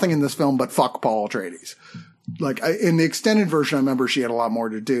does nothing in this film but fuck Paul Atreides. Like in the extended version, I remember she had a lot more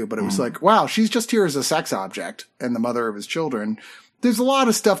to do, but it was like, wow, she's just here as a sex object and the mother of his children. There's a lot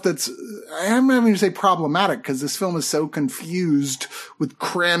of stuff that's, I'm not even to say problematic, because this film is so confused with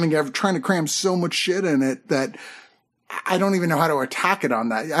trying to cram so much shit in it that I don't even know how to attack it on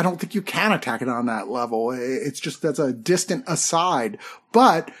that. I don't think you can attack it on that level. It's just, that's a distant aside.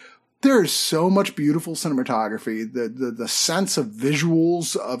 But there is so much beautiful cinematography. The sense of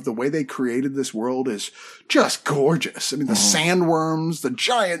visuals of the way they created this world is just gorgeous. I mean, the sandworms, the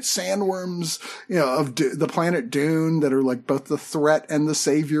giant sandworms, you know, of the planet Dune that are like both the threat and the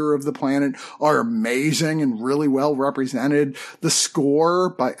savior of the planet are amazing and really well represented. The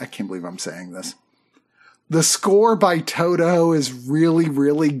score I can't believe I'm saying this. The score by Toto is really,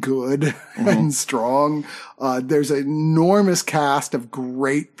 really good and strong. There's an enormous cast of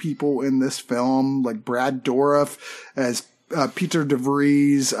great people in this film, like Brad Dourif as Peter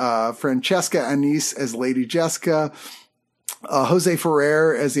DeVries, Francesca Annis as Lady Jessica, Jose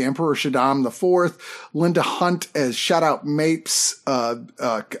Ferrer as the Emperor Shaddam IV, Linda Hunt as Shoutout Mapes,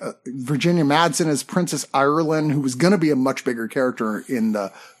 Virginia Madsen as Princess Ireland, who was going to be a much bigger character in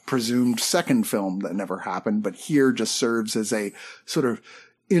the presumed second film that never happened, but here just serves as a sort of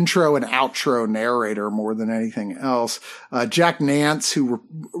intro and outro narrator more than anything else. Jack Nance, who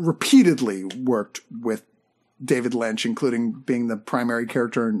repeatedly worked with David Lynch, including being the primary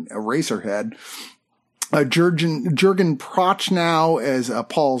character in Eraserhead. Jurgen Prochnow as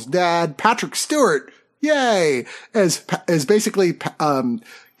Paul's dad. Patrick Stewart, yay, as basically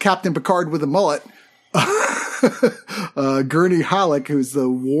Captain Picard with a mullet. Gurney Halleck, who's the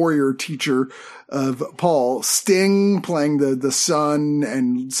warrior teacher of Paul. Sting playing the son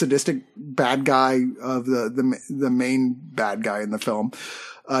and sadistic bad guy of the main bad guy in the film.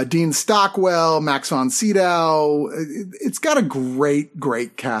 Dean Stockwell, Max von Sydow. It's got a great,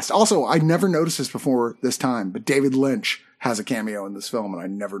 great cast. Also, I never noticed this before this time, but David Lynch has a cameo in this film, and I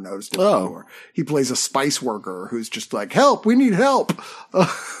never noticed it before. He plays a spice worker who's just like, help, we need help.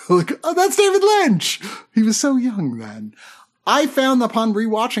 Like, oh, that's David Lynch. He was so young then. I found upon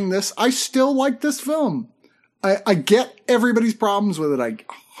rewatching this, I still like this film. I get everybody's problems with it. I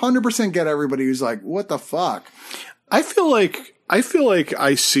 100% get everybody who's like, what the fuck? I feel like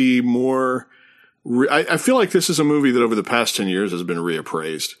I see more. I feel like this is a movie that over the past 10 years has been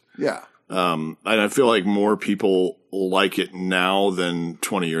reappraised. Yeah. And I feel like more people like it now than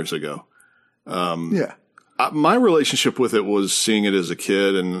 20 years ago. Yeah. My relationship with it was seeing it as a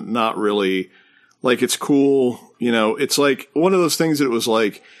kid and not really like it's cool. You know, it's like one of those things that it was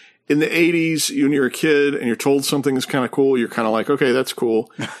like in the 80s, when you're a kid and you're told something is kind of cool, you're kind of like, okay, that's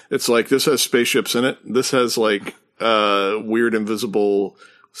cool. It's like this has spaceships in it. This has like weird invisible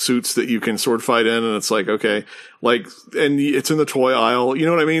suits that you can sword fight in. And it's like, okay, like, and it's in the toy aisle. You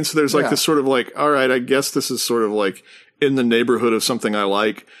know what I mean? So there's like this sort of like, all right, I guess this is sort of like in the neighborhood of something I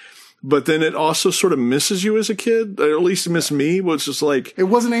like. But then it also sort of misses you as a kid. Or at least it missed me. Was just like it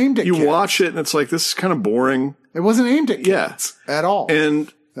wasn't aimed at you kids. watch it and it's like this is kind of boring. It wasn't aimed at kids at all.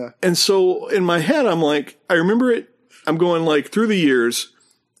 And so in my head I'm like, I remember it. I'm going like through the years.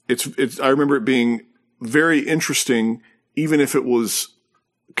 I remember it being very interesting, even if it was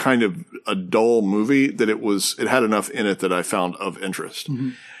kind of a dull movie. That it had enough in it that I found of interest. Mm-hmm.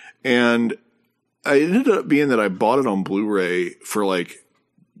 And it ended up being that I bought it on Blu-ray for like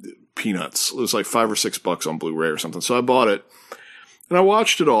peanuts. It was like $5 or $6 on Blu-ray or something. So I bought it and I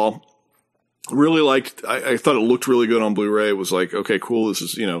watched it all. Really liked, I thought it looked really good on Blu-ray. It was like, okay, cool. This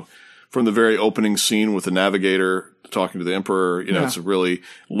is, from the very opening scene with the navigator talking to the emperor, it's really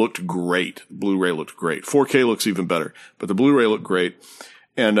looked great. Blu-ray looked great. 4K looks even better, but the Blu-ray looked great.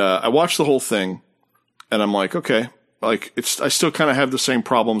 And, I watched the whole thing and I'm like, okay, like I still kind of have the same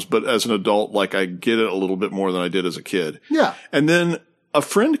problems, but as an adult, like I get it a little bit more than I did as a kid. Yeah. And then a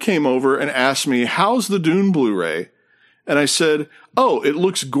friend came over and asked me, how's the Dune Blu-ray? And I said, oh, it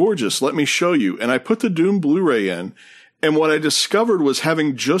looks gorgeous. Let me show you. And I put the Dune Blu-ray in. And what I discovered was,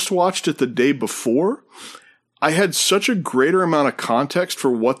 having just watched it the day before, I had such a greater amount of context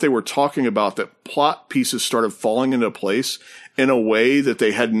for what they were talking about that plot pieces started falling into place in a way that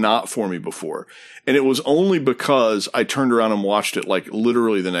they had not for me before. And it was only because I turned around and watched it like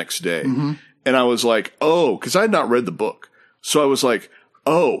literally the next day. Mm-hmm. And I was like, oh, because I had not read the book. So I was like,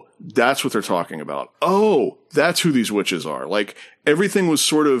 oh, that's what they're talking about. Oh, that's who these witches are. Like everything was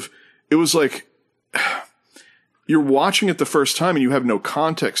it was like you're watching it the first time and you have no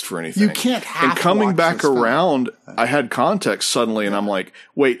context for anything. You can't have And coming watch back this film. around, I had context suddenly and I'm like,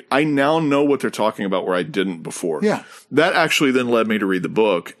 wait, I now know what they're talking about where I didn't before. Yeah. That actually then led me to read the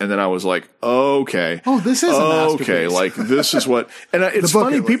book. And then I was like, okay. Oh, this is a masterpiece. Okay. Like this is what, and it's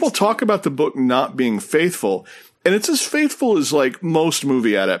funny. People talk about the book not being faithful. And it's as faithful as like most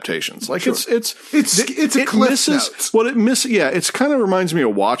movie adaptations. Like sure. it's a Cliff Notes. What it misses. Yeah, it's kind of reminds me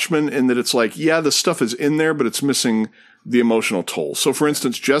of Watchmen in that it's like, yeah, the stuff is in there, but it's missing the emotional toll. So for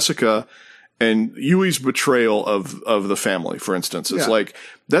instance, Jessica and Yui's betrayal of the family, for instance, it's like,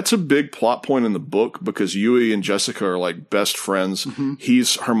 that's a big plot point in the book because Yui and Jessica are like best friends. Mm-hmm.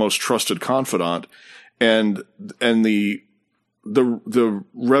 He's her most trusted confidant. And the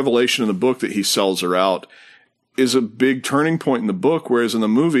revelation in the book that he sells her out is a big turning point in the book, whereas in the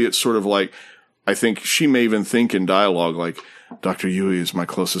movie, it's sort of like, I think she may even think in dialogue, like, Dr. Yui is my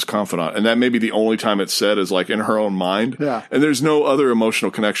closest confidant. And that may be the only time it's said is like in her own mind. Yeah. And there's no other emotional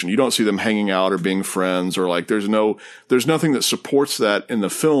connection. You don't see them hanging out or being friends or like, there's nothing that supports that in the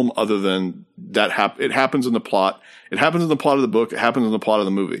film other than that it happens in the plot. It happens in the plot of the book. It happens in the plot of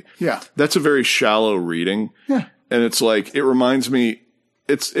the movie. Yeah. That's a very shallow reading. Yeah. And it's like, it reminds me,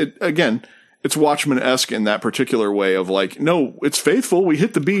 it's Watchmen-esque in that particular way of like, no, it's faithful. We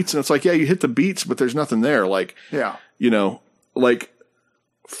hit the beats. And it's like, yeah, you hit the beats, but there's nothing there. Like, like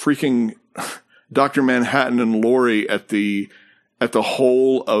freaking Dr. Manhattan and Laurie at the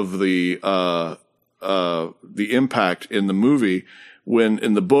whole of the impact in the movie. When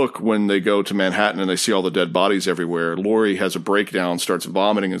in the book, when they go to Manhattan and they see all the dead bodies everywhere, Laurie has a breakdown, starts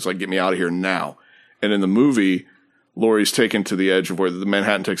vomiting, and it's like, get me out of here now. And in the movie, Laurie's taken to the edge of where the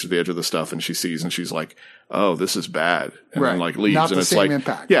Manhattan takes her to the edge of the stuff and she sees and she's like, oh, this is bad. And then like leaves. Not and the it's same like,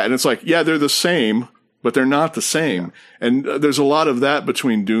 impact. yeah. And it's like, yeah, they're the same, but they're not the same. Yeah. And there's a lot of that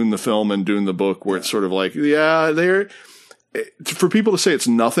between Dune the film and Dune the book where it's sort of like, for people to say it's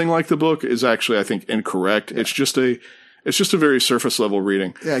nothing like the book is actually, I think, incorrect. Yeah. It's just a very surface level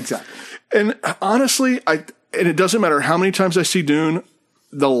reading. Yeah, exactly. And honestly, and it doesn't matter how many times I see Dune,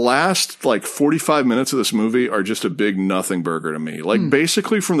 the last like 45 minutes of this movie are just a big nothing burger to me. Like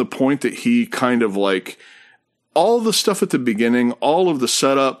basically from the point that he kind of like all the stuff at the beginning, all of the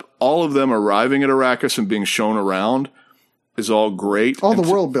setup, all of them arriving at Arrakis and being shown around is all great. All the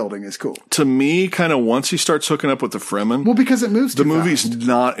world building is cool. To me, kind of once he starts hooking up with the Fremen, well, because it moves too the movie's fast.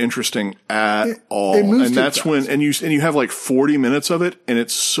 not interesting at all. It moves and too that's fast. when and you have like 40 minutes of it, and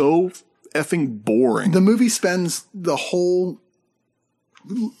it's so effing boring. The movie spends the whole,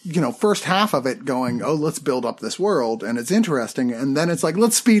 first half of it going, oh, let's build up this world, and it's interesting, and then it's like,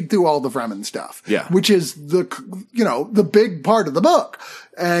 let's speed through all the Fremen stuff. Yeah. Which is the big part of the book.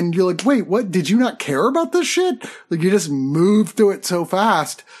 And you're like, wait, what? Did you not care about this shit? Like, you just moved through it so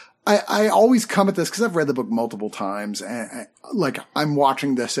fast. I always come at this because I've read the book multiple times, and I'm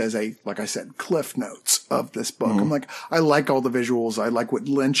watching this as like I said, cliff notes of this book. I'm like, I like all the visuals. I like what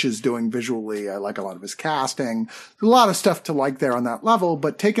Lynch is doing visually. I like a lot of his casting. There's a lot of stuff to like there on that level,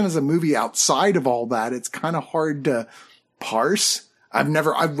 but taken as a movie outside of all that, it's kind of hard to parse. I've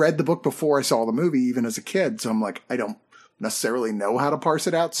read the book before I saw the movie, even as a kid. So I'm like, I don't necessarily know how to parse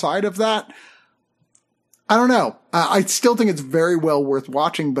it outside of that. I don't know. I still think it's very well worth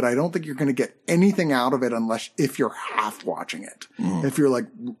watching, but I don't think you're going to get anything out of it if you're half watching it. If you're like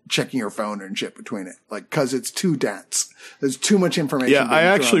checking your phone and shit between it, cause it's too dense. There's too much information. Yeah, I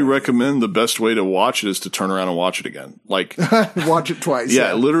actually recommend the best way to watch it is to turn around and watch it again. Watch it twice.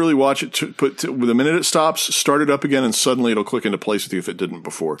 Yeah, literally watch it. The minute it stops, start it up again, and suddenly it'll click into place with you if it didn't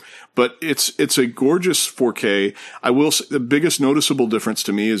before. But it's a gorgeous 4K. I will say the biggest noticeable difference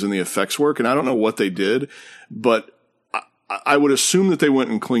to me is in the effects work, and I don't know what they did, but I would assume that they went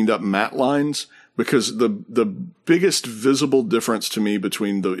and cleaned up matte lines, because the biggest visible difference to me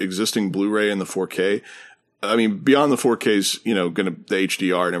between the existing Blu-ray and the 4K, I mean, beyond the 4K's, the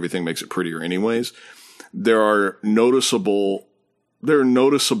HDR and everything makes it prettier anyways. There are noticeable,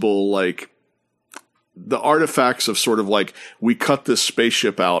 like, the artifacts of sort of like, we cut this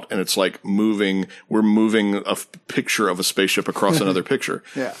spaceship out and it's like we're moving a picture of a spaceship across another picture.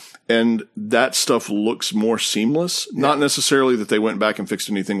 Yeah. And that stuff looks more seamless. Yeah. Not necessarily that they went back and fixed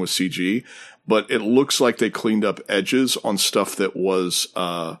anything with CG, but it looks like they cleaned up edges on stuff that was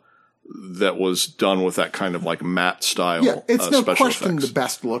done with that kind of like matte style. Yeah, it's no special question effects. the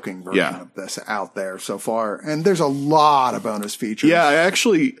best looking version of this out there so far. And there's a lot of bonus features. Yeah,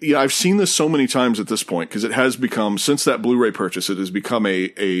 I've seen this so many times at this point, because it has become, since that Blu-ray purchase, it has become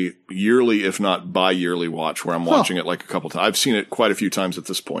a yearly, if not bi-yearly watch, where I'm watching it like a couple times. I've seen it quite a few times at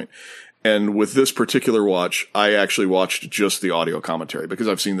this point. And with this particular watch, I actually watched just the audio commentary, because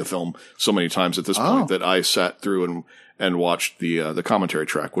I've seen the film so many times at this point that I sat through and watched the commentary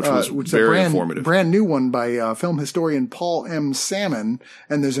track, which was very informative. Brand new one by film historian Paul M. Salmon,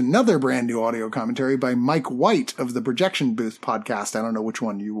 and there's another brand new audio commentary by Mike White of the Projection Booth podcast. I don't know which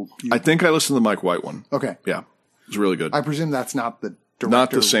one you I think I listened to the Mike White one. Okay. Yeah. It was really good. I presume that's not the director,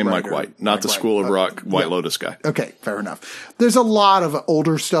 not the same writer, Mike White, not the School of Rock White Lotus guy. Okay, fair enough. There's a lot of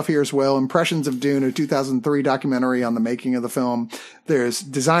older stuff here as well. Impressions of Dune, a 2003 documentary on the making of the film. There's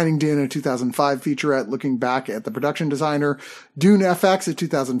Designing Dune, a 2005 featurette looking back at the production designer. Dune FX, a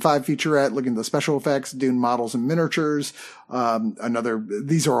 2005 featurette looking at the special effects, Dune models and miniatures.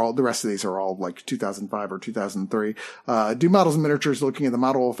 The rest of these are all like 2005 or 2003. Dune models and miniatures looking at the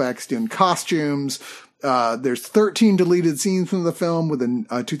model effects, Dune costumes. There's 13 deleted scenes from the film with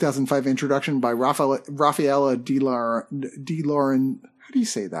a 2005 introduction by Raffaella De Laurentiis. How do you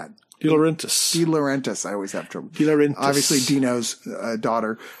say that? De Laurentiis. I always have trouble. De Laurentiis. Obviously, Dino's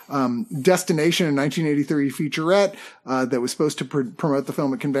daughter. Destination, a 1983 featurette that was supposed to promote the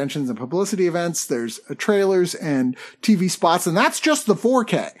film at conventions and publicity events. There's trailers and TV spots, and that's just the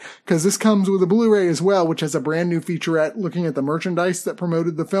 4K, because this comes with a Blu-ray as well, which has a brand new featurette looking at the merchandise that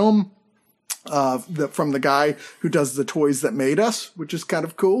promoted the film. From the guy who does the toys that made us, which is kind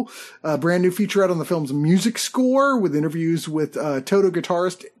of cool. Brand new featurette on the film's music score with interviews with Toto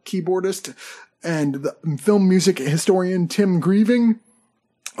guitarist, keyboardist, and the film music historian Tim Grieving.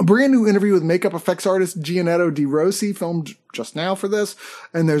 A brand new interview with makeup effects artist Gianetto De Rossi, filmed just now for this.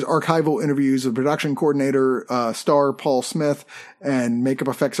 And there's archival interviews of production coordinator, star Paul Smith, and makeup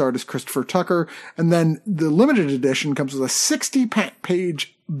effects artist Christopher Tucker. And then the limited edition comes with a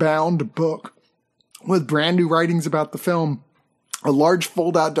 60-page bound book with brand new writings about the film. A large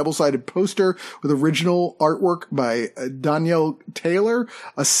fold-out double-sided poster with original artwork by Danielle Taylor,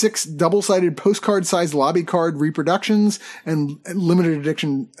 a 6 double-sided postcard-sized lobby card reproductions, and limited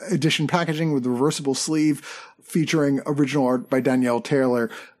edition packaging with reversible sleeve featuring original art by Danielle Taylor.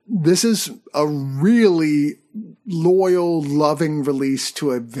 This is a really loyal, loving release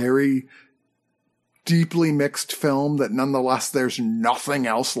to a very deeply mixed film that nonetheless there's nothing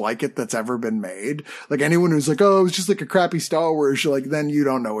else like it that's ever been made. Like anyone who's like, oh, it was just like a crappy Star Wars, you're like, then you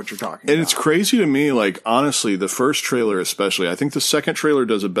don't know what you're talking about. And it's crazy to me, like, honestly, the first trailer especially, I think the second trailer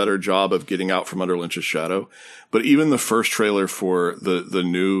does a better job of getting out from under Lynch's shadow. But even the first trailer for the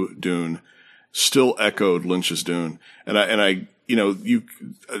new Dune still echoed Lynch's Dune. And I,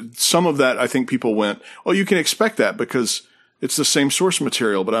 some of that, I think people went, oh, you can expect that because it's the same source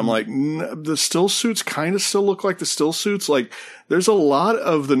material, but I'm like, the still suits kind of still look like the still suits. Like, there's a lot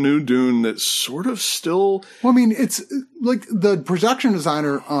of the new Dune that's sort of still. Well, I mean, it's like the production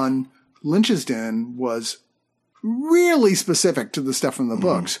designer on Lynch's Dune was really specific to the stuff from the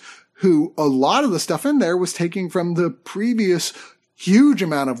books, who a lot of the stuff in there was taking from the previous huge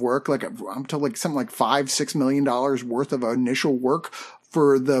amount of work. Like, I'm told like something like $5-6 million worth of initial work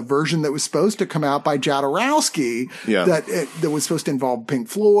for the version that was supposed to come out by Jodorowsky, that was supposed to involve Pink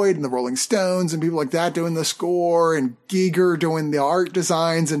Floyd and the Rolling Stones and people like that doing the score and Giger doing the art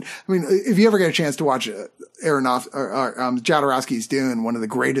designs. And I mean, if you ever get a chance to watch Jodorowsky's Dune, one of the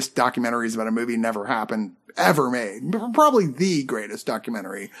greatest documentaries about a movie ever made, probably the greatest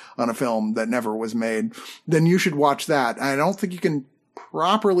documentary on a film that never was made, then you should watch that. I don't think you can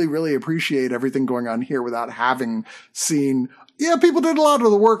properly really appreciate everything going on here without having seen. Yeah, people did a lot of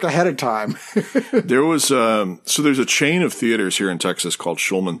the work ahead of time. There was, so there's a chain of theaters here in Texas called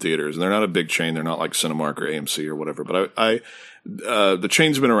Schulman Theaters, and they're not a big chain. They're not like Cinemark or AMC or whatever, but the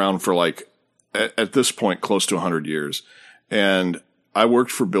chain's been around for like, at this point, close to 100 years. And I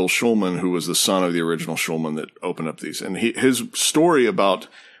worked for Bill Schulman, who was the son of the original Schulman that opened up these. And his story about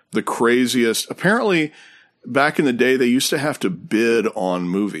the craziest, apparently back in the day, they used to have to bid on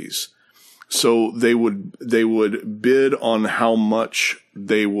movies. So they would bid on how much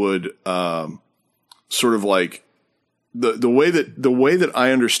they would, sort of like the way that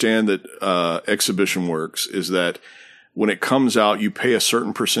I understand that, exhibition works is that when it comes out, you pay a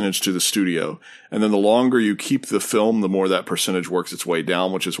certain percentage to the studio. And then the longer you keep the film, the more that percentage works its way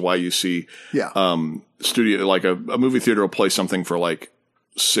down, which is why you see, studio, like a movie theater will play something for like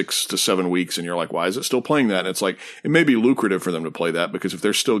 6 to 7 weeks and you're like, why is it still playing that? And it's like, it may be lucrative for them to play that because if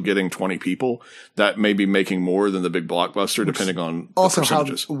they're still getting 20 people, that may be making more than the big blockbuster, depending on also the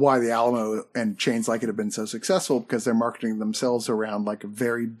percentages. Why the Alamo and chains like it have been so successful, because they're marketing themselves around like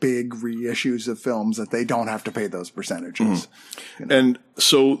very big reissues of films that they don't have to pay those percentages. And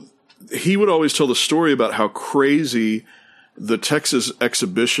so he would always tell the story about how crazy the Texas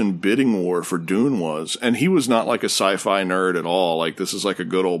exhibition bidding war for Dune was. And he was not like a sci-fi nerd at all. Like, this is like a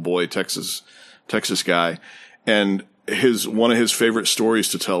good old boy Texas guy. And one of his favorite stories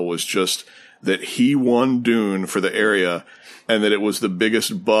to tell was just that he won Dune for the area and that it was the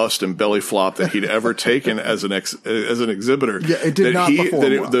biggest bust and belly flop that he'd ever taken as an exhibitor. Yeah, it did not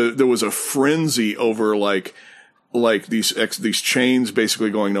perform there was a frenzy over like these chains basically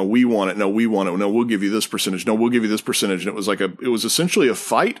going, no, we want it. No, we want it. No, we'll give you this percentage. No, we'll give you this percentage. And it was it was essentially a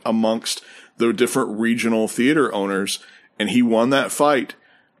fight amongst the different regional theater owners. And he won that fight.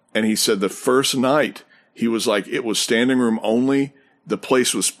 And he said the first night he was like, it was standing room only. The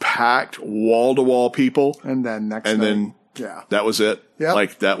place was packed, wall to wall people. And then that was it. Yeah.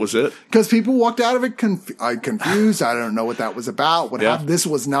 Like, that was it. Because people walked out of it confused. I don't know what that was about. This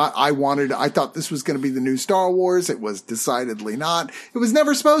was not, I thought this was going to be the new Star Wars. It was decidedly not. It was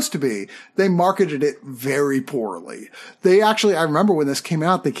never supposed to be. They marketed it very poorly. They actually, I remember when this came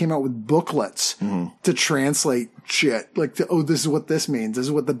out, they came out with booklets to translate shit. Like, this is what this means. This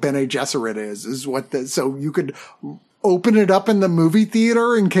is what the Bene Gesserit is. This is what so you could open it up in the movie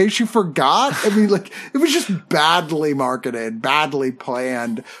theater in case you forgot. I mean, like, it was just badly marketed, badly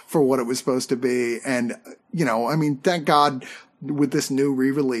planned for what it was supposed to be. And, I mean, thank God with this new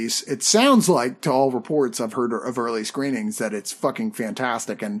re-release, it sounds like, to all reports I've heard of early screenings, that it's fucking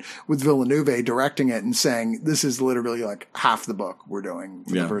fantastic. And with Villeneuve directing it and saying, this is literally like half the book we're doing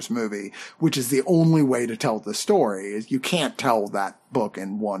for the first movie, which is the only way to tell the story. Is you can't tell that book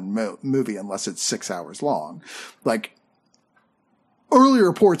in one movie unless it's 6 hours long. Like, early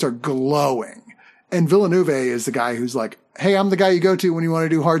reports are glowing. And Villeneuve is the guy who's like, hey, I'm the guy you go to when you want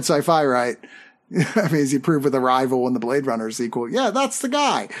to do hard sci-fi, right? I mean, as he proved with Arrival and the Blade Runner sequel. Yeah, that's the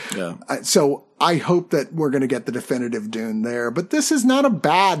guy. Yeah. So I hope that we're going to get the definitive Dune there. But this is not a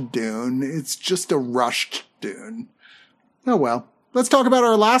bad Dune. It's just a rushed Dune. Oh, well. Let's talk about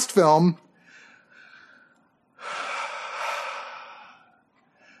our last film.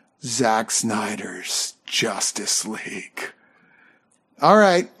 Zack Snyder's Justice League. All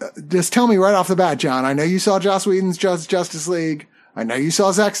right. Just tell me right off the bat, John. I know you saw Joss Whedon's Justice League. I know you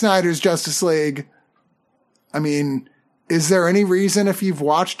saw Zack Snyder's Justice League. I mean, Is there any reason if you've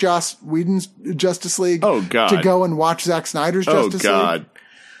watched Joss Whedon's Justice League to go and watch Zack Snyder's Justice League? Oh,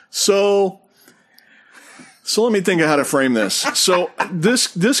 God. So let me think of how to frame this. So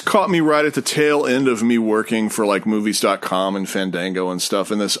this caught me right at the tail end of me working for like movies.com and Fandango and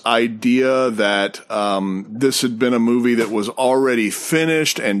stuff. And this idea that, this had been a movie that was already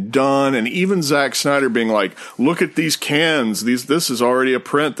finished and done. And even Zack Snyder being like, look at these cans. This is already a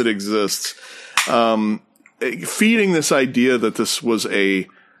print that exists. Feeding this idea that this was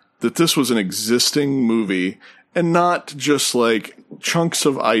an existing movie and not just like chunks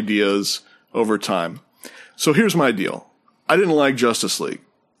of ideas over time. So here's my deal. I didn't like Justice League.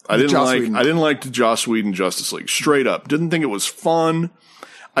 I didn't like the Joss Whedon Justice League. Straight up. Didn't think it was fun.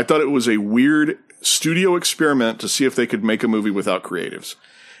 I thought it was a weird studio experiment to see if they could make a movie without creatives.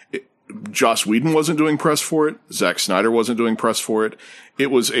 Joss Whedon wasn't doing press for it. Zack Snyder wasn't doing press for it.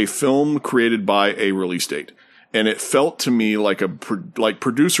 It was a film created by a release date. And it felt to me like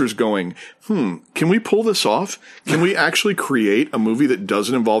producers going, can we pull this off? Can we actually create a movie that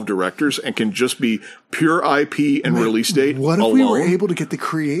doesn't involve directors and can just be pure IP and release date alone? What if we were able to get the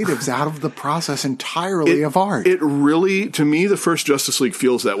creatives out of the process entirely of art? It really, to me, the first Justice League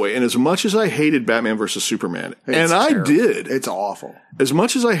feels that way. And as much as I hated Batman vs. Superman, I did. It's awful. As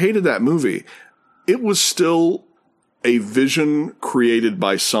much as I hated that movie, it was still a vision created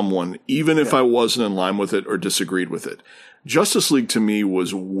by someone, even if I wasn't in line with it or disagreed with it. Justice League to me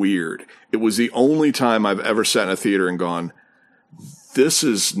was weird. It was the only time I've ever sat in a theater and gone, this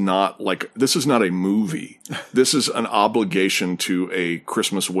is not a movie. This is an obligation to a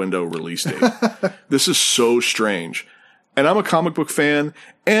Christmas window release date. This is so strange. And I'm a comic book fan,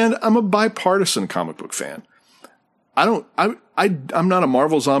 and I'm a bipartisan comic book fan. I'm not a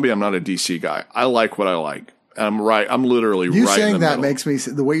Marvel zombie. I'm not a DC guy. I like what I like. I'm right. I'm literally right in the middle. You saying that makes me,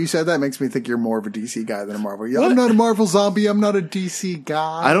 the way you said that makes me think you're more of a DC guy than a Marvel. I'm not a Marvel zombie. I'm not a DC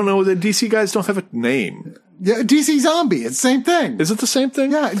guy. I don't know. The DC guys don't have a name. Yeah, DC zombie. It's the same thing. Is it the same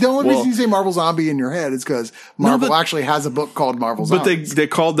thing? Yeah. The only reason you say Marvel zombie in your head is because Marvel actually has a book called Marvel Zombies. But they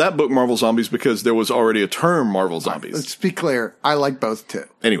called that book Marvel Zombies because there was already a term Marvel Zombies. Let's be clear. I like both too.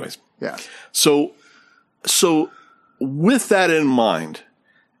 Anyways. Yeah. So with that in mind,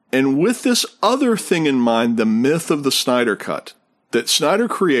 and with this other thing in mind, the myth of the Snyder Cut that Snyder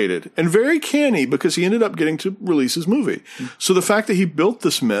created, and very canny because he ended up getting to release his movie. So the fact that he built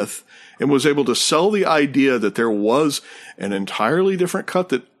this myth and was able to sell the idea that there was an entirely different cut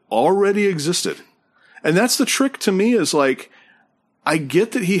that already existed. And that's the trick to me is like, I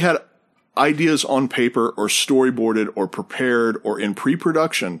get that he had ideas on paper or storyboarded or prepared or in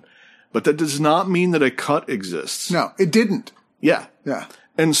pre-production, but that does not mean that a cut exists. No, it didn't. Yeah. Yeah.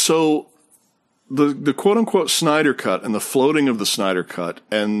 And so the quote unquote Snyder Cut and the floating of the Snyder Cut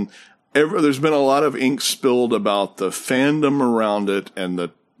and there's been a lot of ink spilled about the fandom around it and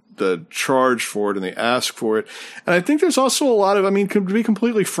the charge for it and the ask for it. And I think there's also a lot of, to be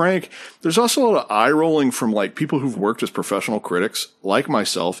completely frank, there's also a lot of eye rolling from like people who've worked as professional critics like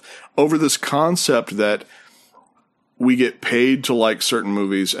myself over this concept that we get paid to like certain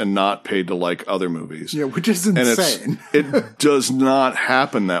movies and not paid to like other movies. Yeah, which is insane. It does not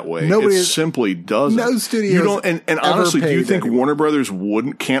happen that way. It simply doesn't. No studio. And honestly, do you think Warner Brothers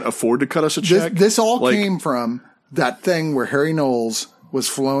can't afford to cut us a check? This all came from that thing where Harry Knowles was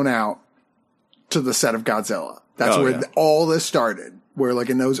flown out to the set of Godzilla. That's where all this started. Where like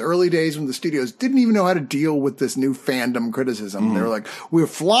in those early days when the studios didn't even know how to deal with this new fandom criticism, they were like, we're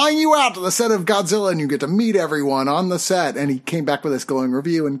flying you out to the set of Godzilla and you get to meet everyone on the set. And he came back with this glowing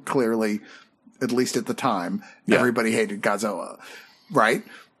review and clearly, at least at the time, everybody hated Godzilla. Right?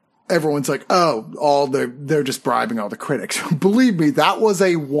 Everyone's like, they're just bribing all the critics. Believe me, that was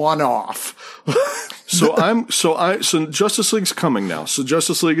a one-off. So Justice League's coming now. So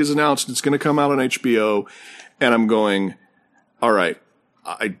Justice League is announced. It's going to come out on HBO. And I'm going, all right.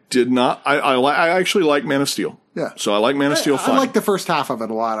 I actually like Man of Steel. Yeah. So I like Man of Steel fine. I like the first half of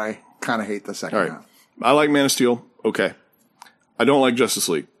it a lot. I kind of hate the second half. I like Man of Steel. Okay. I don't like Justice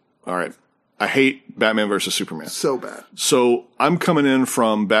League. All right. I hate Batman versus Superman. So bad. So I'm coming in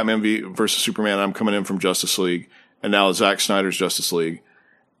from Batman versus Superman. I'm coming in from Justice League and now Zack Snyder's Justice League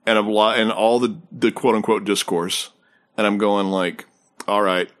and all the quote unquote discourse. And I'm going like, all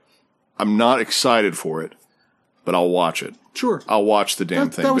right, I'm not excited for it, but I'll watch it. Sure. I'll watch the damn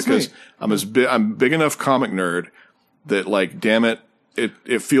thing because I'm a big enough comic nerd that like, damn it,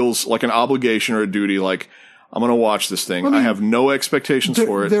 it feels like an obligation or a duty. Like I'm going to watch this thing. I have no expectations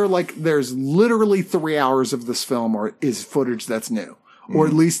for it. They're like, there's literally 3 hours of this film is footage that's new. or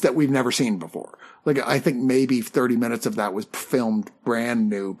at least that we've never seen before. Like, I think maybe 30 minutes of that was filmed brand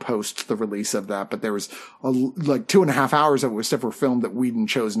new post the release of that, but there was like 2.5 hours of it was stuff were filmed that Whedon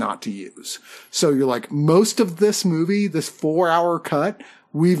chose not to use. So you're like, most of this movie, this 4-hour cut,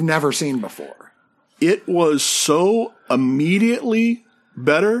 we've never seen before. It was so immediately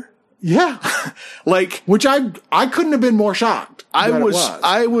better. Yeah. Like, which I couldn't have been more shocked. I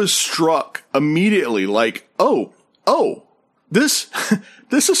was struck immediately. Like, oh, this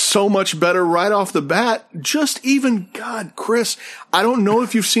is so much better right off the bat. Just even, God, Chris, I don't know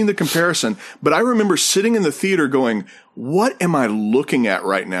if you've seen the comparison, but I remember sitting in the theater going, what am I looking at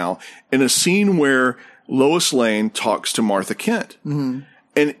right now? In a scene where Lois Lane talks to Martha Kent. Mm-hmm.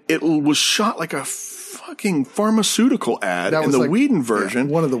 And it was shot like a fucking pharmaceutical ad in the Whedon version.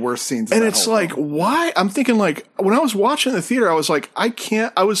 Yeah, one of the worst scenes. And it's like, why? I'm thinking like, when I was watching the theater, I was like, I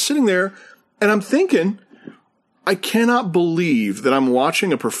was sitting there and I'm thinking, I cannot believe that I'm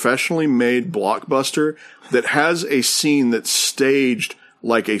watching a professionally made blockbuster that has a scene that's staged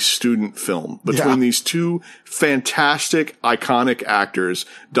like a student film between these two fantastic, iconic actors,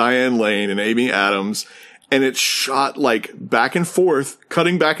 Diane Lane and Amy Adams. And it's shot like back and forth,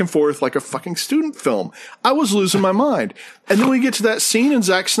 cutting back and forth like a fucking student film. I was losing my mind. And then we get to that scene in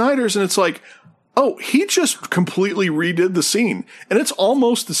Zack Snyder's and it's like, oh, he just completely redid the scene. And it's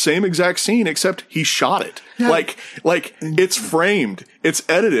almost the same exact scene, except he shot it. Yeah. Like it's framed, it's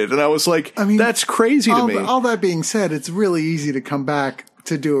edited. And I was like, I mean, that's crazy to me. All that being said, it's really easy to come back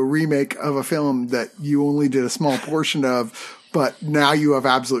to do a remake of a film that you only did a small portion of, but now you have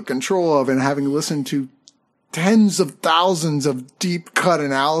absolute control of, and having listened to tens of thousands of deep cut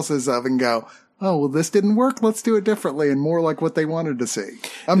analysis of and go, oh, well, this didn't work. Let's do it differently and more like what they wanted to see.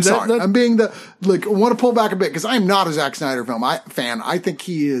 I'm sorry. I'm being I want to pull back a bit because I'm not a Zack Snyder fan. I think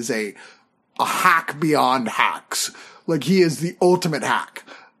he is a hack beyond hacks. Like, he is the ultimate hack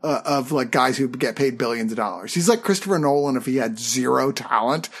of like guys who get paid billions of dollars. He's like Christopher Nolan if he had zero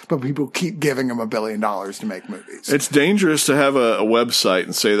talent, but people keep giving him $1 billion to make movies. It's dangerous to have a website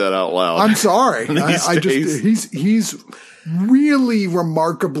and say that out loud. I'm sorry. He's really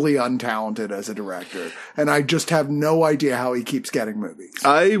remarkably untalented as a director, and I just have no idea how he keeps getting movies.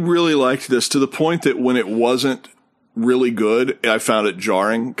 I really liked this to the point that when it wasn't really good, I found it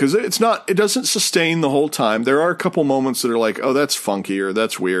jarring because it doesn't sustain the whole time. There are a couple moments that are like, oh, that's funky or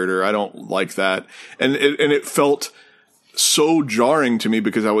that's weird or I don't like that. And it felt so jarring to me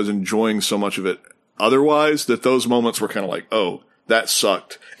because I was enjoying so much of it otherwise that those moments were kind of like, oh, that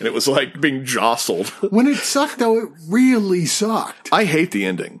sucked. And it was like being jostled. When it sucked, though, it really sucked. I hate the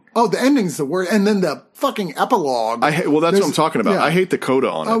ending. Oh, the ending's the worst. And then the fucking epilogue. That's what I'm talking about. Yeah. I hate the coda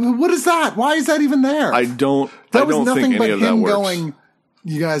on it. What is that? Why is that even there? I don't think any of that works. Going,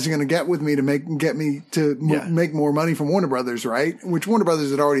 you guys are going to get with me to make more money from Warner Brothers, right? Which Warner Brothers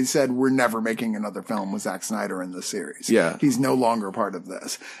had already said, we're never making another film with Zack Snyder in the series. Yeah. He's no longer a part of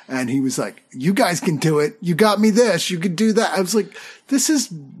this. And he was like, you guys can do it. You got me this. You could do that. I was like, this is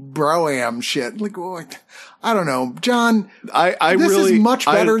bro-am shit. Like, I don't know. John, this is much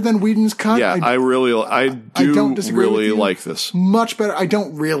better than Whedon's cut. Yeah, I don't disagree with you. Like this. Much better. I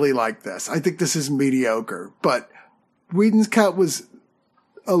don't really like this. I think this is mediocre, but Whedon's cut was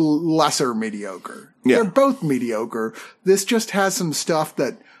a lesser mediocre. Yeah. They're both mediocre. This just has some stuff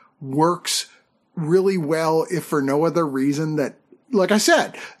that works really well, if for no other reason that, like I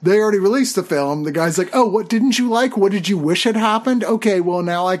said, they already released the film. The guy's like, oh, what didn't you like? What did you wish had happened? Okay, well,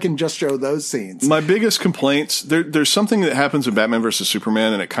 now I can just show those scenes. My biggest complaints, there's something that happens in Batman vs.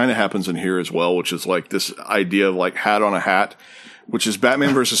 Superman, and it kind of happens in here as well, which is like this idea of like hat on a hat, which is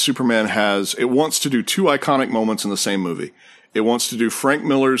Batman vs. Superman it wants to do two iconic moments in the same movie. It wants to do Frank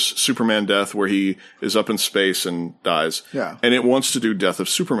Miller's Superman death where he is up in space and dies. Yeah. And it wants to do Death of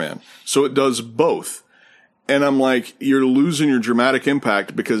Superman. So it does both. And I'm like, you're losing your dramatic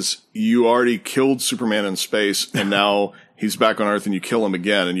impact because you already killed Superman in space and now he's back on Earth and you kill him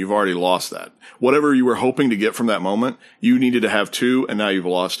again and you've already lost that. Whatever you were hoping to get from that moment, you needed to have two and now you've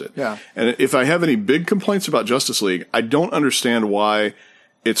lost it. Yeah. And if I have any big complaints about Justice League, I don't understand why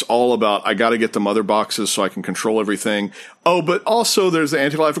it's all about, I got to get the mother boxes so I can control everything. Oh, but also there's the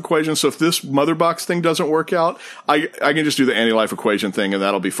anti-life equation. So if this mother box thing doesn't work out, I can just do the anti-life equation thing and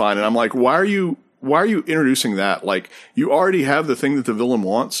that'll be fine. And I'm like, why are you introducing that? Like, you already have the thing that the villain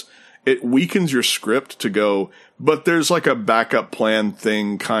wants. It weakens your script to go, but there's like a backup plan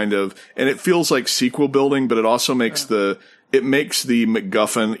thing kind of, and it feels like sequel building, but it also makes it makes the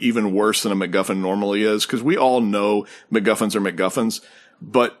MacGuffin even worse than a MacGuffin normally is. Cause we all know MacGuffins are MacGuffins.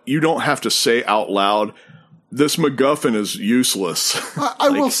 But you don't have to say out loud, this MacGuffin is useless. I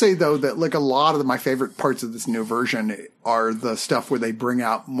will say, though, that like a lot of my favorite parts of this new version are the stuff where they bring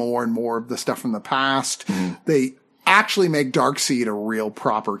out more and more of the stuff from the past. Mm-hmm. They actually make Darkseid a real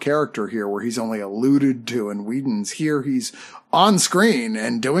proper character here, where he's only alluded to in Whedon's. Here he's on screen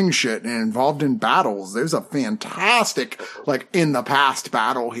and doing shit and involved in battles. There's a fantastic, like, in the past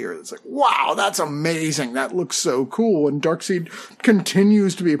battle here. It's like, wow, that's amazing. That looks so cool. And Darkseid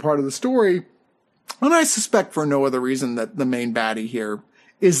continues to be a part of the story. And I suspect for no other reason that the main baddie here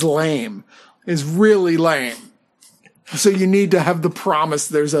is lame, is really lame. So you need to have the promise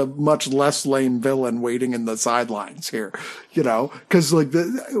there's a much less lame villain waiting in the sidelines here, you know? Cause like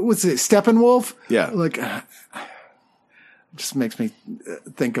what's it, Steppenwolf? Yeah. Like, just makes me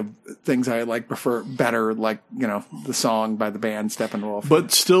think of things I like prefer better, like, you know, the song by the band Steppenwolf.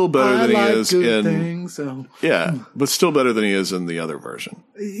 But still better than he is in things, so. Yeah, but still better than he is in the other version.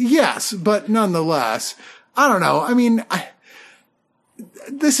 Yes, but nonetheless, I don't know. I mean,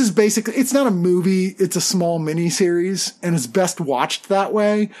 this is basically, it's not a movie. It's a small mini series, and it's best watched that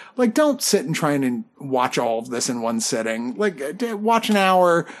way. Like, don't sit and try and watch all of this in one sitting. Like, watch an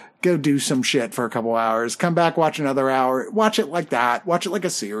hour, go do some shit for a couple hours, come back, watch another hour, watch it like that, watch it like a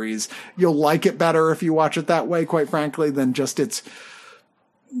series. You'll like it better if you watch it that way, quite frankly, than just it's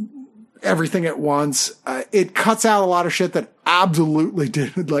everything at once. It cuts out a lot of shit that absolutely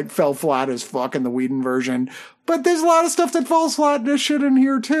fell flat as fuck in the Whedon version. But there's a lot of stuff that falls flat in this shit in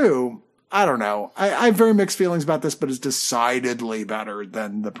here too. I don't know. I have very mixed feelings about this, but it's decidedly better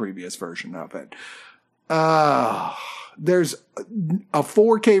than the previous version of it. There's a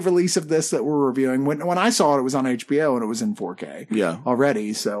 4K release of this that we're reviewing. When I saw it, it was on HBO and it was in 4K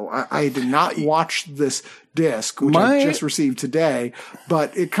already. So I did not watch this disc, which I just received today,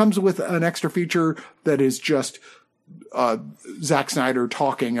 but it comes with an extra feature that is just Zack Snyder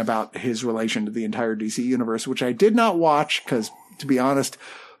talking about his relation to the entire DC universe, which I did not watch because, to be honest,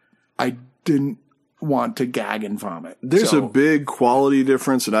 I didn't want to gag and vomit. There's a big quality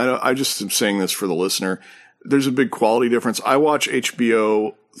difference, and I just am saying this for the listener. There's a big quality difference. I watch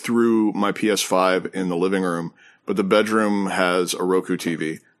HBO through my PS5 in the living room, but the bedroom has a Roku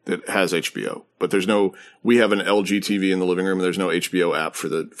TV that has HBO. But we have an LG TV in the living room, and there's no HBO app for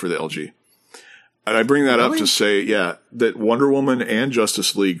the LG. And I bring that up to say, that Wonder Woman and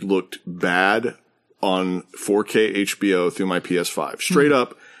Justice League looked bad on 4K HBO through my PS5. Straight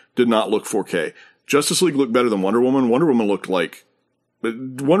up, did not look 4K. Justice League looked better than Wonder Woman. Wonder Woman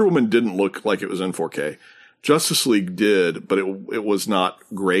didn't look like it was in 4K. Justice League did, but it was not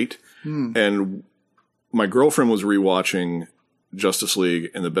great. And my girlfriend was rewatching Justice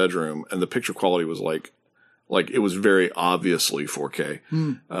League in the bedroom, and the picture quality was like it was very obviously 4K.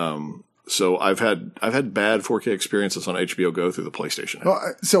 So I've had bad 4K experiences on HBO Go through the PlayStation.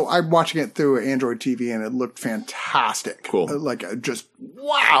 Well, so I'm watching it through Android TV, and it looked fantastic. Cool. Just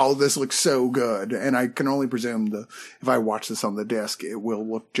wow, this looks so good. And I can only presume if I watch this on the disc, it will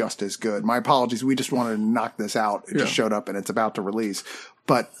look just as good. My apologies. We just wanted to knock this out. It just showed up and it's about to release.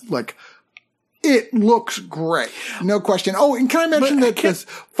 But it looks great. No question. Oh, and can I mention that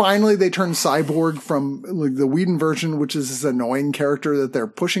finally they turned Cyborg from the Whedon version, which is this annoying character that they're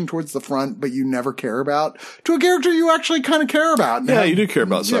pushing towards the front, but you never care about, to a character you actually kind of care about. Yeah, you do care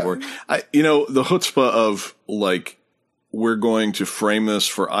about Cyborg. The chutzpah of we're going to frame this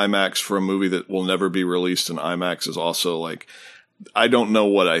for IMAX for a movie that will never be released in IMAX is also I don't know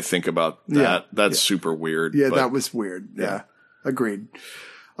what I think about that. Yeah. That's super weird. Yeah, that was weird. Yeah. Agreed.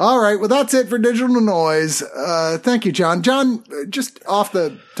 All right. Well, that's it for Digital Noise. Thank you, John. John, just off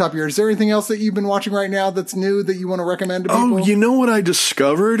the top of yours, is there anything else that you've been watching right now that's new that you want to recommend to people? Oh, you know what I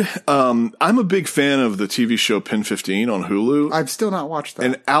discovered? I'm a big fan of the TV show Pen 15 on Hulu. I've still not watched that.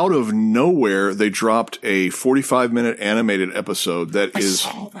 And out of nowhere, they dropped a 45-minute animated episode that is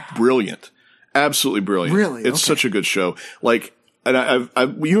brilliant. Absolutely brilliant. Really? It's such a good show. And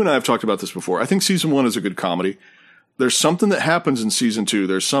you and I have talked about this before. I think season 1 is a good comedy. There's something that happens in season 2.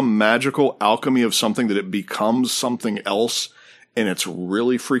 There's some magical alchemy of something that it becomes something else, and it's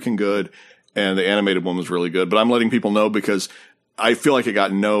really freaking good. And the animated one was really good. But I'm letting people know because I feel like it got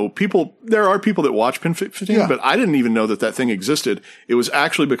people. There are people that watch Pen 15, but I didn't even know that thing existed. It was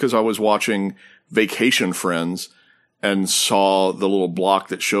actually because I was watching Vacation Friends and saw the little block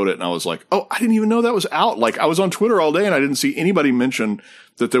that showed it, and I was like, oh, I didn't even know that was out. I was on Twitter all day, and I didn't see anybody mention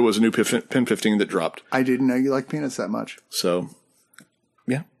that there was a new Pen 15 that dropped. I didn't know you like peanuts that much. So,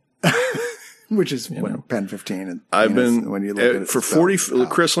 yeah. Which is Pen 15. And I've been, when you look at it, for 40,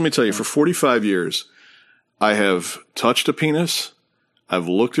 Chris, let me tell you, for 45 years, I have touched a penis. I've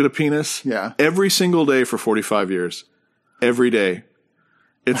looked at a penis. Yeah. Every single day for 45 years. Every day.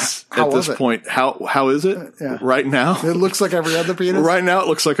 It's How at was this it? point. How is it Yeah. right now? It looks like every other penis. Right now, it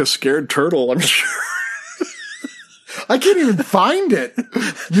looks like a scared turtle. I'm sure. I can't even find it.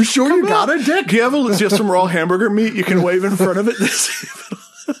 You sure you got a dick? Do you have some raw hamburger meat you can wave in front of it?